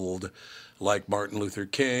killed, like Martin Luther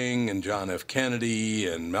King and John F. Kennedy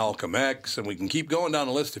and Malcolm X. And we can keep going down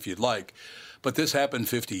the list if you'd like. But this happened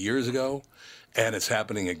 50 years ago, and it's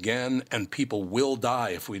happening again. And people will die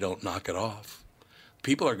if we don't knock it off.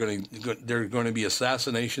 There are going to be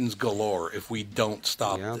assassinations galore if we don't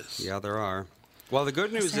stop this. Yeah, there are. Well, the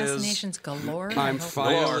good news Assassinations galore? I'm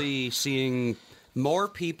finally seeing more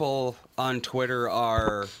people on Twitter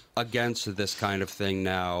are against this kind of thing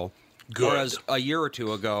now. Good. Whereas a year or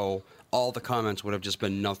two ago, all the comments would have just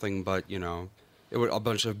been nothing but, a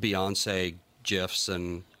bunch of Beyonce GIFs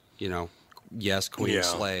and, yes, Queen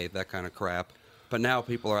Slay, that kind of crap. But now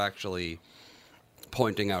people are actually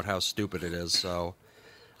pointing out how stupid it is, so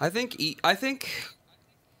I think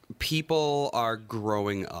people are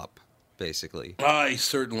growing up, basically. I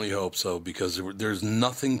certainly hope so, because there's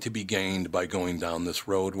nothing to be gained by going down this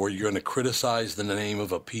road where you're going to criticize the name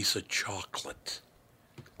of a piece of chocolate.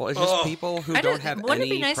 Well, it's just people who don't have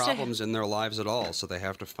any problems in their lives at all, so they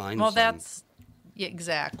have to find some. That's... Yeah,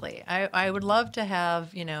 exactly. I would love to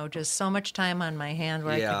have, just so much time on my hand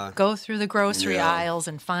where I could go through the grocery aisles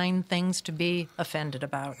and find things to be offended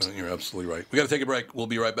about. You're absolutely right. We got to take a break. We'll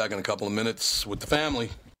be right back in a couple of minutes with the family.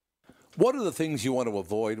 What are the things you want to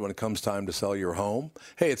avoid when it comes time to sell your home?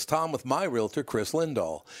 Hey, it's Tom with my realtor, Chris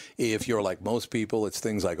Lindahl. If you're like most people, it's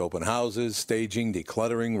things like open houses, staging,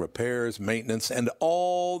 decluttering, repairs, maintenance, and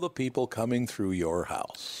all the people coming through your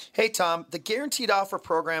house. Hey, Tom, the Guaranteed Offer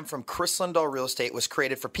program from Chris Lindahl Real Estate was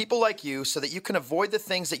created for people like you so that you can avoid the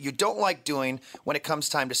things that you don't like doing when it comes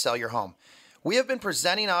time to sell your home. We have been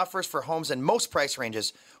presenting offers for homes in most price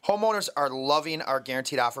ranges. Homeowners are loving our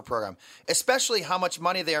Guaranteed Offer program, especially how much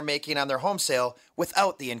money they are making on their home sale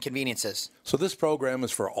without the inconveniences. So this program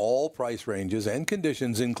is for all price ranges and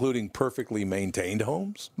conditions, including perfectly maintained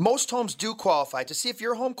homes? Most homes do qualify. To see if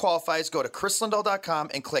your home qualifies, go to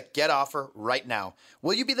chrislindahl.com and click Get Offer right now.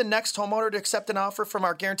 Will you be the next homeowner to accept an offer from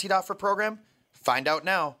our Guaranteed Offer program? Find out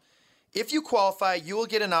now. If you qualify, you will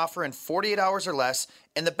get an offer in 48 hours or less,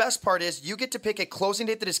 and the best part is you get to pick a closing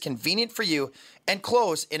date that is convenient for you and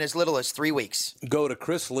close in as little as 3 weeks. Go to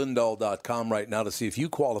chrislindahl.com right now to see if you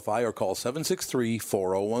qualify or call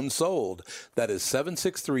 763-401-SOLD. That is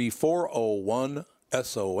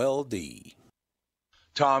 763-401-SOLD.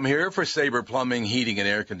 Tom here for Sabre Plumbing, Heating, and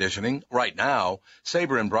Air Conditioning. Right now,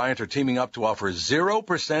 Sabre and Bryant are teaming up to offer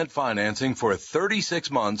 0% financing for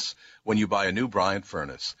 36 months when you buy a new Bryant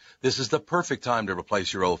furnace. This is the perfect time to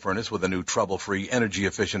replace your old furnace with a new trouble-free,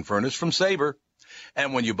 energy-efficient furnace from Sabre.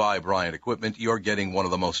 And when you buy Bryant equipment, you're getting one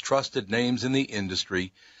of the most trusted names in the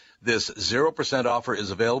industry. This 0% offer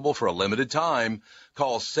is available for a limited time.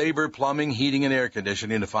 Call Sabre Plumbing, Heating, and Air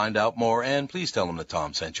Conditioning to find out more, and please tell them that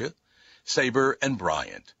Tom sent you. Sabre and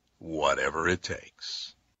Bryant, whatever it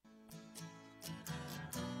takes.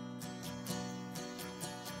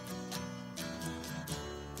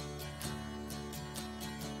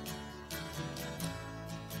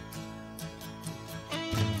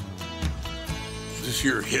 Is this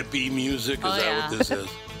your hippie music? Is that what this is?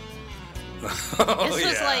 This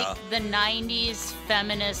was like the 90s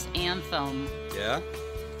feminist anthem. Yeah?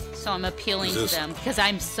 So I'm appealing to them because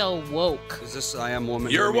I'm so woke. Is this I Am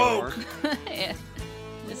Woman? You're woke. Yeah.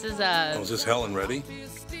 This is is this Helen Reddy?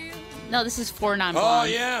 No, this is Four Non Oh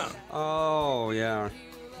Blondes. yeah. Oh yeah.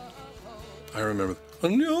 I remember.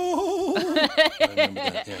 No. I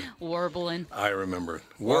remember that. Yeah. Warbling. I remember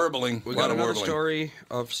warbling. We a got lot of another warbling. story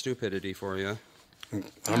of stupidity for you.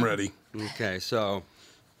 I'm ready. Okay, so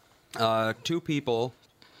 2 people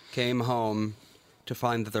came home to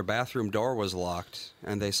find that their bathroom door was locked,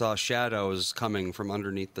 and they saw shadows coming from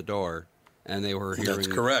underneath the door, and they were hearing... That's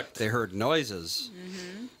correct. They heard noises.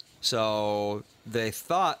 Mm-hmm. So they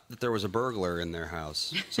thought that there was a burglar in their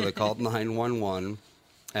house. So they called 911,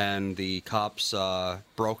 and the cops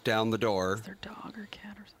broke down the door. Is their dog or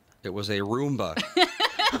cat or something? It was a Roomba.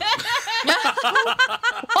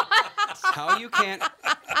 How you can't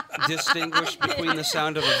distinguish between the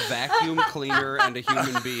sound of a vacuum cleaner and a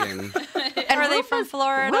human being. And are they from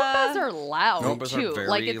Florida? Roombas are loud, Roombas too. are very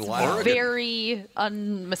like, it's loud. very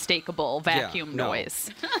unmistakable vacuum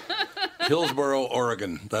noise. Hillsboro,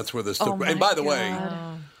 Oregon. That's where this took Oh place. And by the way,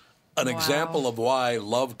 God. an example of why I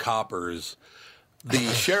love coppers.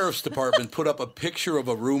 The sheriff's department put up a picture of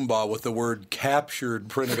a Roomba with the word "captured"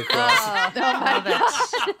 printed across it. Oh my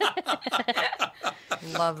gosh.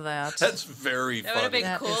 Love that. That's very That would have funny.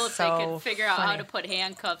 been cool if they could figure out how to put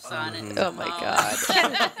handcuffs on it. Oh my God.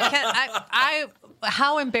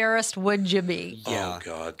 How embarrassed would you be? Oh,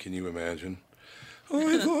 God, can you imagine?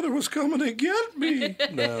 Oh, I thought it was coming to get me.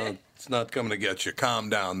 No, it's not coming to get you. Calm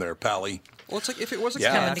down there, Pally. Well, it's like if it was a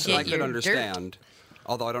Yeah. cat, I could understand.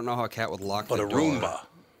 Although I don't know how a cat would lock the door. But a Roomba.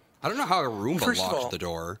 I don't know how a Roomba First of locked all, the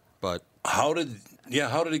door, but... How did it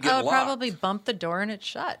get Oh, it locked? probably bumped the door and it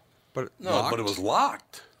shut. But No, but it was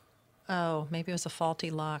locked. Oh, maybe it was a faulty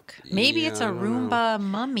lock. Maybe it's a Roomba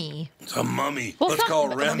mummy. It's a mummy. Well, Let's call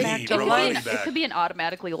Ramy Romany It back. could be an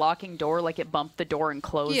automatically locking door, like it bumped the door and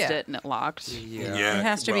closed Yeah. it and it locked. Yeah, It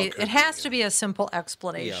has to well, be. could It has to be a simple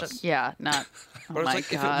explanation. Yes. Yeah, not. Oh But my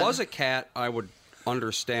it's like, God. if it was a cat, I would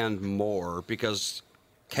understand more, because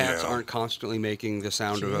cats Yeah. aren't constantly making the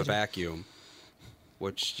sound of a vacuum.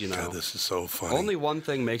 Which, you know... God, this is so funny. Only one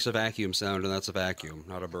thing makes a vacuum sound, and that's a vacuum,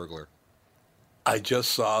 not a burglar. I just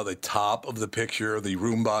saw the top of the picture of the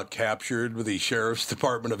Roomba captured with the Sheriff's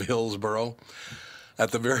Department of Hillsborough. At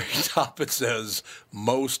the very top, it says,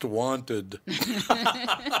 "Most Wanted."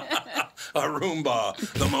 A Roomba,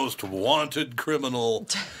 the most wanted criminal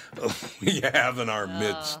we have in our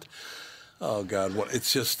midst. Oh, God.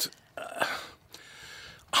 It's just...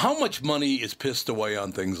 how much money is pissed away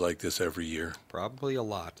on things like this every year? Probably a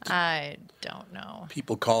lot. I don't know.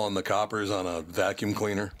 People calling the coppers on a vacuum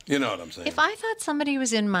cleaner. You know what I'm saying? If I thought somebody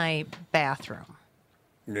was in my bathroom,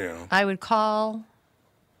 Yeah. I would call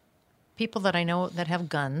people that I know that have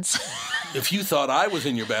guns. If you thought I was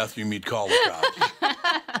in your bathroom, you'd call the cops.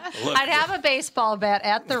 Look, I'd have a baseball bat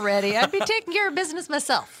at the ready. I'd be taking care of business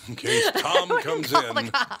myself. in case Tom comes Call the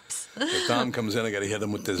in. cops. If Tom comes in, I got to hit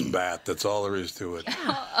him with this bat. That's all there is to it.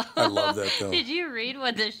 I love that, though. Did you read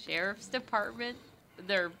what the sheriff's department,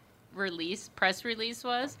 their press release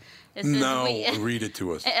was? It says No, read it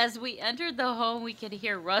to us. As we entered the home, we could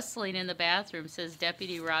hear rustling in the bathroom, says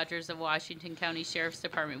Deputy Rogers of Washington County Sheriff's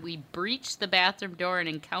Department. We breached the bathroom door and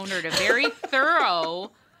encountered a very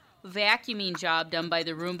thorough vacuuming job done by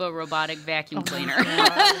the Roomba robotic vacuum cleaner.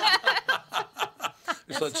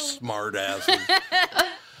 You're such smart asses.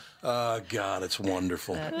 God, it's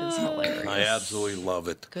wonderful. That is hilarious. I absolutely love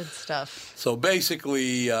it. Good stuff. So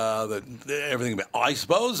basically, everything. I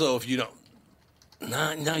suppose, though, if you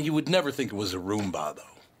don't, no, you would never think it was a Roomba, though.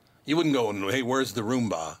 You wouldn't go and, hey, where's the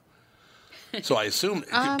Roomba? So I assume,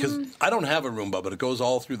 because I don't have a Roomba, but it goes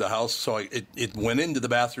all through the house, so it went into the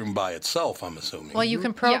bathroom by itself, I'm assuming. Well, you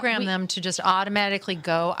can program them to just automatically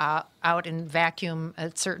go out and vacuum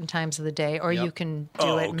at certain times of the day, or you can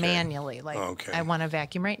do it manually. Like, I want to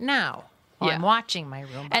vacuum right now while I'm watching my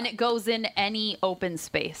Roomba. And it goes in any open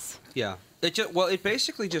space. Yeah. It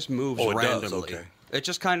basically just moves Oh, it does, randomly. okay. It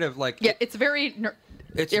just kind of like... Yeah, it's very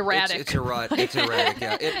erratic. It's erratic,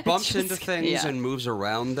 yeah. It bumps into things yeah. and moves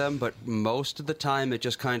around them, but most of the time it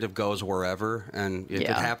just kind of goes wherever, and if it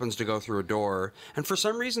happens to go through a door. And for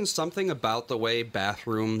some reason, something about the way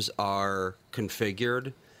bathrooms are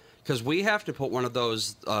configured, because we have to put one of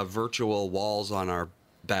those virtual walls on our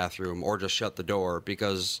bathroom or just shut the door,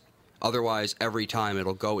 because otherwise every time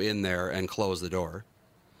it'll go in there and close the door.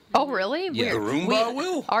 Oh, really? Yeah. Weird. The Roomba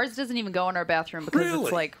will? Ours doesn't even go in our bathroom because Really?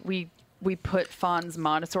 it's like we put Fawn's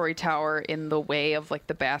Montessori tower in the way of like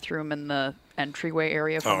the bathroom and the entryway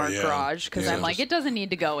area from our garage, because I'm like, it doesn't need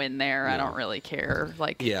to go in there. I don't really care.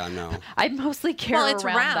 Like, yeah, no. I mostly care Well, it's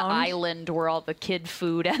around the round. island where all the kid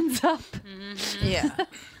food ends up. Yeah.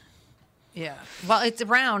 Yeah. Well, it's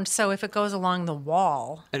round, so if it goes along the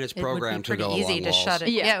wall, And it's it would be programmed to pretty go easy along to walls. shut it.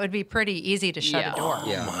 Yeah. Yeah, it would be pretty easy to shut a door. Oh,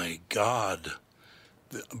 my God.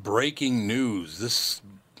 Breaking news. This...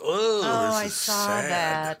 Oh, this I is saw sad.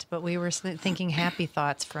 that, but we were thinking happy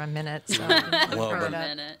thoughts for a minute. So Well, For a but-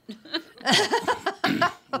 minute.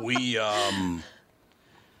 We,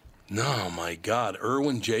 no, my God.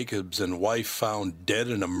 Erwin Jacobs and wife found dead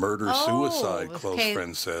in a murder-suicide, close okay.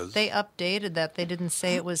 friend says. They updated that. They didn't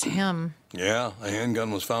say it was him. Yeah, a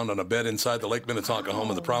handgun was found on a bed inside the Lake Minnetonka home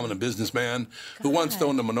of the prominent businessman who once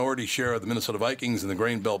owned a minority share of the Minnesota Vikings and the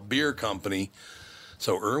Grain Belt Beer Company.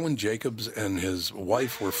 So Erwin Jacobs and his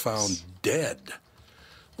wife were found dead.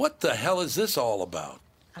 What the hell is this all about?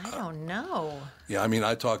 I don't know. Yeah, I mean,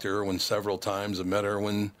 I talked to Erwin several times. I met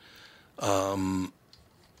Erwin. I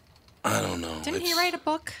don't know. Didn't he write a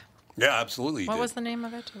book? Yeah, absolutely. What was the name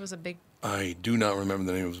of it? It was a big I do not remember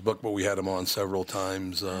the name of his book, but we had him on several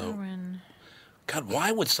times. Erwin. God,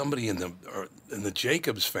 why would somebody in the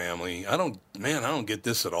Jacobs family? I don't get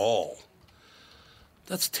this at all.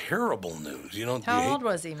 That's terrible news. You know, how old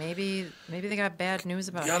was he? Maybe they got bad news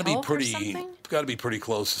about health or something? Got to be pretty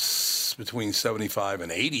close, between 75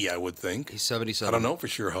 and 80, I would think. He's 77. I don't know for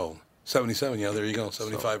sure how old. 77, yeah, there you go.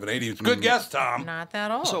 75 and 80. Good guess, Tom. Not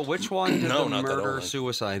that old. So which one did No, the not that murder old.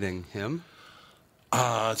 suiciding him?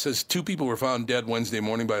 It says 2 people were found dead Wednesday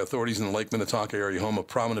morning by authorities in the Lake Minnetonka area home of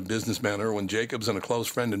prominent businessman Irwin Jacobs and a close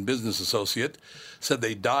friend and business associate. Said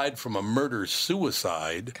they died from a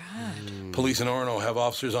murder-suicide. God. Police in Orono have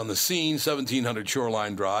officers on the scene, 1700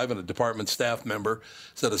 Shoreline Drive, and a department staff member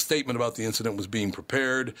said a statement about the incident was being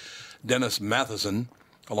prepared. Dennis Matheson,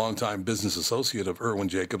 a longtime business associate of Irwin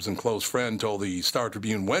Jacobs and close friend, told the Star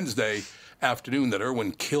Tribune Wednesday afternoon that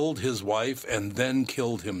Irwin killed his wife and then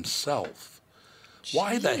killed himself.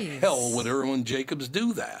 Why the hell would Irwin Jacobs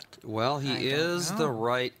do that? Well, he is the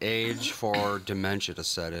right age for dementia to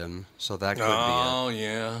set in, so that could be it. Oh,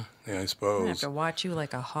 yeah. Yeah, I suppose. I have to watch you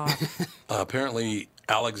like a hawk. Apparently,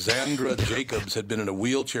 Alexandra Jacobs had been in a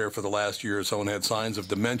wheelchair for the last year or so and had signs of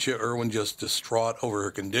dementia. Irwin just distraught over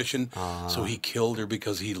her condition, so he killed her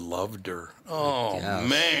because he loved her. Oh,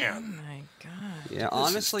 man. Oh, my God. Yeah,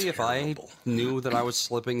 honestly, if I knew that I was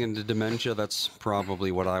slipping into dementia, that's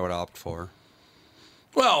probably what I would opt for.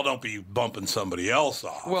 Well, don't be bumping somebody else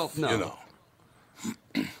off. Well, no. You know.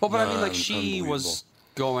 Well, but I mean, like,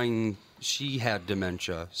 she had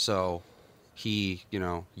dementia, so he,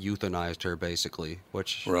 euthanized her, basically,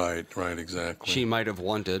 which... Right, exactly. She might have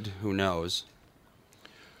wanted, who knows.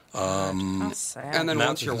 How sad. And then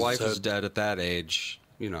once your wife is dead at that age,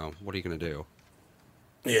 what are you going to do?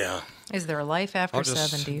 Yeah. Is there a life after I'll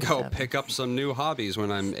just 70? go pick up some new hobbies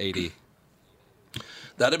when I'm 80.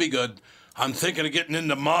 That'd be good. I'm thinking of getting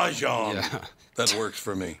into Mahjong. Yeah. That works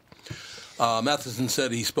for me. Matheson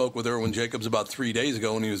said he spoke with Irwin Jacobs about 3 days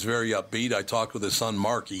ago, and he was very upbeat. I talked with his son,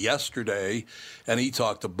 Mark, yesterday, and he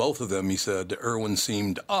talked to both of them. He said Irwin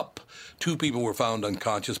seemed up. 2 people were found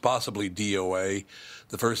unconscious, possibly DOA.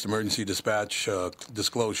 The first emergency dispatch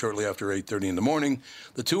disclosed shortly after 8:30 in the morning.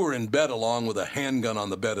 The 2 were in bed along with a handgun on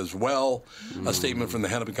the bed as well. A statement from the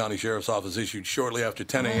Hennepin County Sheriff's Office issued shortly after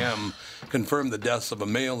 10 a.m. confirmed the deaths of a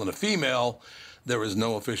male and a female. There was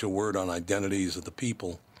no official word on identities of the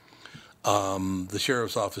people. The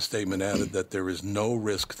Sheriff's Office statement added that there is no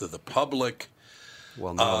risk to the public.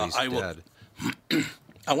 Well, no, he's dead.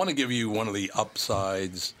 I want to give you one of the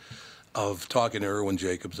upsides of talking to Irwin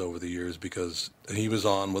Jacobs over the years, because he was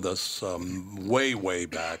on with us way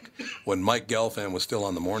back when Mike Gelfand was still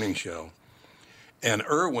on the morning show. And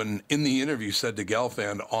Irwin, in the interview, said to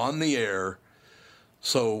Gelfand on the air,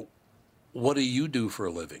 "So what do you do for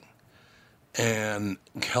a living?" And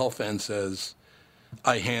Gelfand says,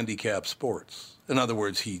 "I handicap sports." In other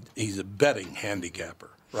words, he's a betting handicapper,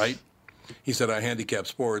 right? He said, "I handicap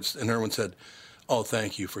sports." And Irwin said, "Oh,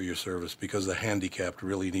 thank you for your service, because the handicapped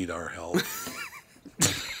really need our help."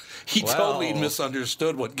 He totally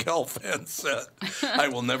misunderstood what Gelfand said. I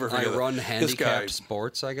will never forget I run that. handicapped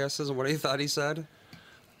sports, I guess, is what he thought he said.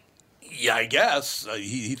 Yeah, I guess.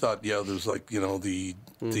 He thought, there's like, the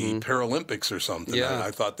Paralympics or something. Yeah.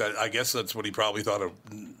 I thought that, I guess that's what he probably thought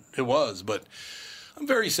it was. But I'm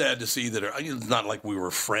very sad to see that. It's not like we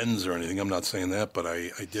were friends or anything. I'm not saying that, but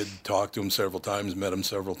I did talk to him several times, met him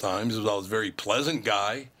several times. He was always a very pleasant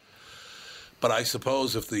guy. But I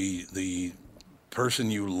suppose if the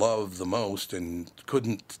person you love the most and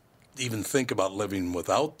couldn't even think about living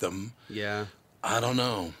without them, I don't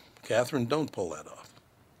know. Catherine, don't pull that off.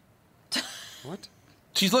 What?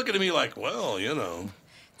 She's looking at me like, well,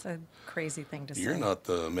 It's a crazy thing to say. You're not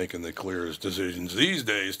making the clearest decisions these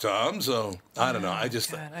days, Tom. So I don't know. I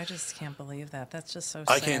just can't believe that. That's just so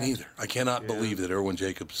sad. I can't either. I cannot believe that Irwin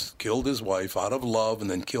Jacobs killed his wife out of love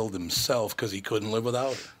and then killed himself because he couldn't live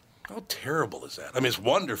without her. How terrible is that? I mean, it's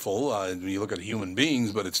wonderful when you look at human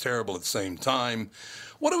beings, but it's terrible at the same time.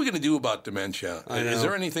 What are we going to do about dementia? Is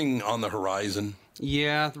there anything on the horizon?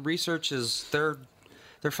 Yeah, the research is they're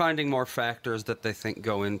finding more factors that they think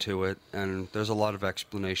go into it, and there's a lot of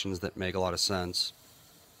explanations that make a lot of sense.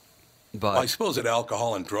 But I suppose that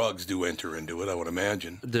alcohol and drugs do enter into it, I would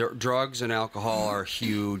imagine. Drugs and alcohol are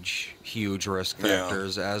huge risk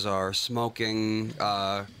factors, as are smoking.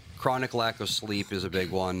 Chronic lack of sleep is a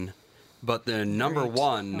big one. But the number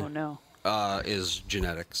one is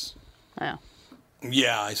genetics. Yeah.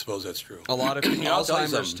 Yeah, I suppose that's true. A lot of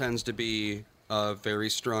Alzheimer's tends to be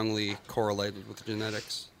very strongly correlated with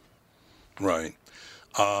genetics. Right.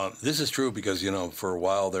 This is true because, for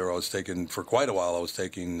quite a while I was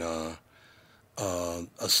taking a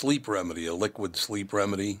sleep remedy, a liquid sleep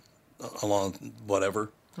remedy, along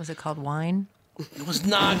whatever. Was it called wine? It was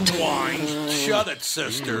not wine. Shut it,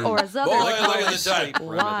 sister. Or as other Boy, look at the time.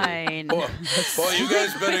 wine. Boy, you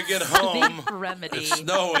guys better get home. Remedy. It's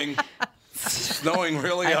snowing. It's snowing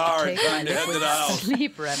really hard. Time to head to the house.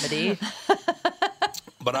 Sleep remedy.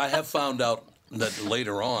 But I have found out that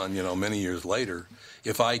later on, many years later,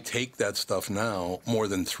 if I take that stuff now more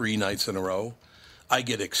than 3 nights in a row, I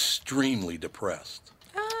get extremely depressed.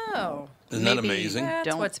 Oh. Isn't that amazing?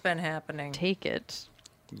 That's what's been happening. Take it.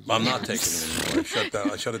 I'm not taking it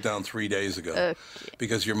anymore. I shut it down 3 days ago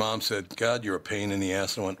because your mom said, "God, you're a pain in the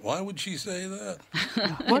ass." And I went, "Why would she say that?"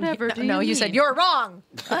 Whatever. You said you're wrong.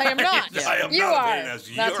 I am not. I am you not are. a pain in the ass.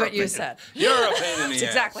 That's what you said. You're a pain in the ass. That's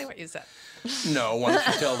exactly what you said. No, why don't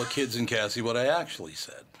you tell the kids and Cassie what I actually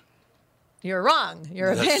said? You're wrong.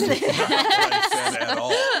 You're a pain in the ass.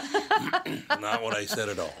 Not what I said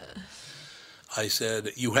at all. I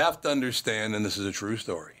said, you have to understand, and this is a true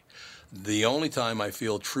story, the only time I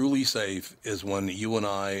feel truly safe is when you and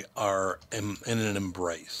I are in an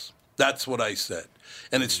embrace. That's what I said.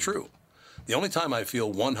 And it's true. The only time I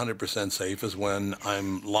feel 100% safe is when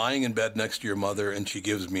I'm lying in bed next to your mother and she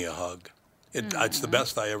gives me a hug. It's the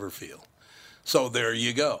best I ever feel. So there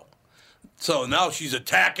you go. So now she's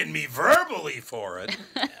attacking me verbally for it.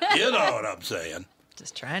 You know what I'm saying.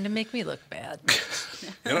 Just trying to make me look bad.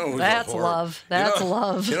 That's love. That's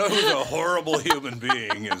love. You know who's a horrible human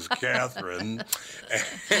being is Catherine.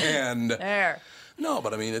 And there. No,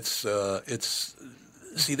 but I mean, it's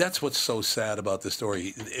see, that's what's so sad about this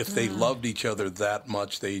story. If they loved each other that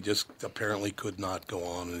much, they just apparently could not go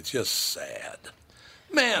on, and it's just sad.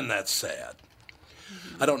 Man, that's sad.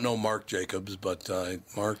 I don't know Mark Jacobs, but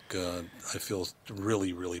Mark, I feel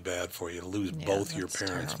really, really bad for you to lose both your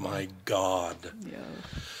parents. Terrible. My God.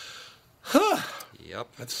 Yeah. Yep.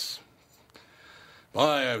 Well,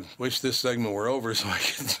 I wish this segment were over so I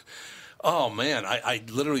could. Oh man, I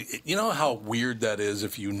literally. You know how weird that is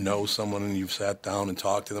if you know someone and you've sat down and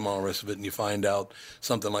talked to them, all the rest of it, and you find out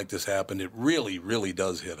something like this happened. It really, really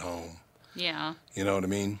does hit home. Yeah. You know what I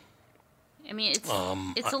mean? I mean,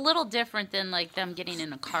 it's a little different than like them getting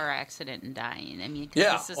in a car accident and dying. I mean,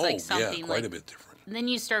 this is like something quite a bit different. Then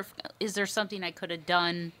you start. Is there something I could have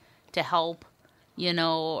done to help?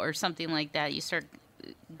 Or something like that. You start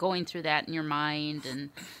going through that in your mind, and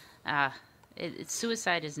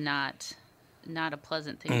suicide is not a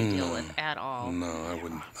pleasant thing to deal with at all. No,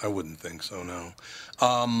 I wouldn't think so. No.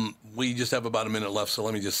 We just have about a minute left, so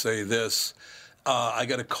let me just say this: I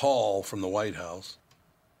got a call from the White House.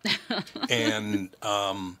 And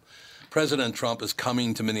President Trump is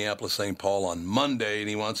coming to Minneapolis-St. Paul on Monday, and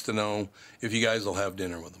he wants to know if you guys will have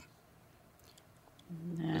dinner with him.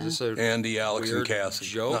 Is this a Andy, Alex, weird and Cassie.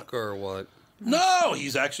 joke or what? No,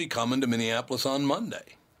 he's actually coming to Minneapolis on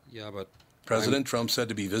Monday. Yeah, but President Trump said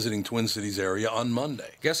to be visiting Twin Cities area on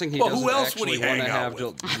Monday. Guessing he doesn't who else actually would he want to have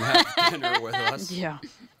dinner with us. Yeah.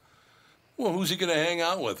 Well, who's he going to hang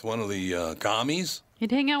out with? One of the commies?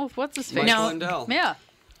 He'd hang out with what's his face? Mike Lindell. Yeah.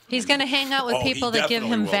 He's going to hang out with people that give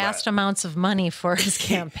him vast amounts of money for his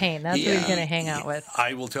campaign. That's who he's going to hang out with.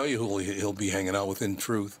 I will tell you who he'll be hanging out with in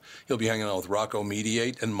truth. He'll be hanging out with Rocco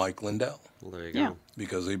Mediate and Mike Lindell. Well, there you go.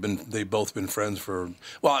 Because they've both been friends for,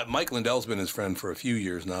 Mike Lindell's been his friend for a few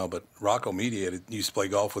years now, but Rocco Mediate used to play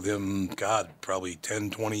golf with him, probably 10,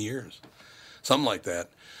 20 years. Something like that.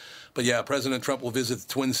 But yeah, President Trump will visit the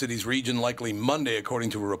Twin Cities region likely Monday, according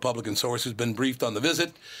to a Republican source who's been briefed on the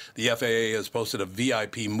visit. The FAA has posted a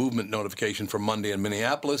VIP movement notification for Monday in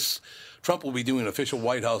Minneapolis. Trump will be doing an official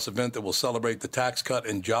White House event that will celebrate the Tax Cut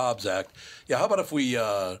and Jobs Act. Yeah, how about if we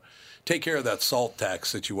take care of that salt tax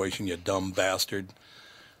situation, you dumb bastard?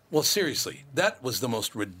 Well, seriously, that was the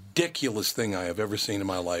most ridiculous thing I have ever seen in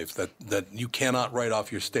my life, that you cannot write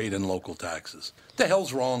off your state and local taxes. What the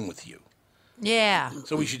hell's wrong with you? Yeah.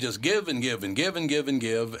 So we should just give and give and give and give and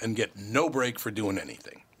give and get no break for doing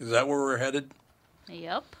anything. Is that where we're headed?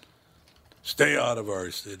 Yep. Stay out of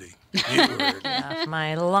our city. You heard. Get off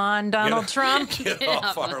my lawn, Donald Trump. Get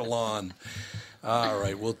off our lawn. All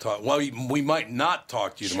right, we'll talk. Well, we might not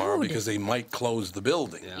talk to you tomorrow because they might close the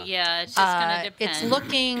building. Yeah, it's just going to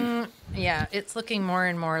depend. It's looking more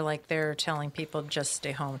and more like they're telling people just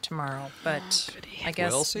stay home tomorrow. But I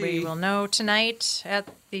guess we will know tonight at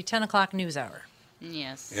the 10 o'clock news hour.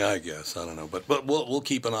 Yes. Yeah, I guess. I don't know. But we'll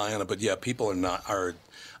keep an eye on it. But yeah, people are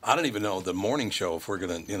I don't even know the morning show if we're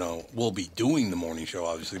going to, we'll be doing the morning show,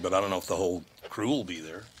 obviously, but I don't know if the whole crew will be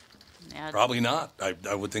there. Yeah, probably not.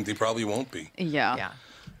 I would think they probably won't be. Yeah.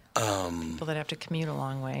 People that have to commute a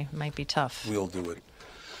long way might be tough. We'll do it.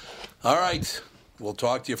 All right. We'll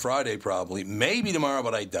talk to you Friday probably. Maybe tomorrow,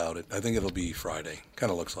 but I doubt it. I think it'll be Friday.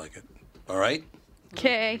 Kind of looks like it. All right?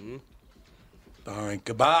 Okay. All right,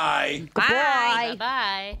 goodbye.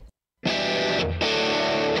 Bye. Bye.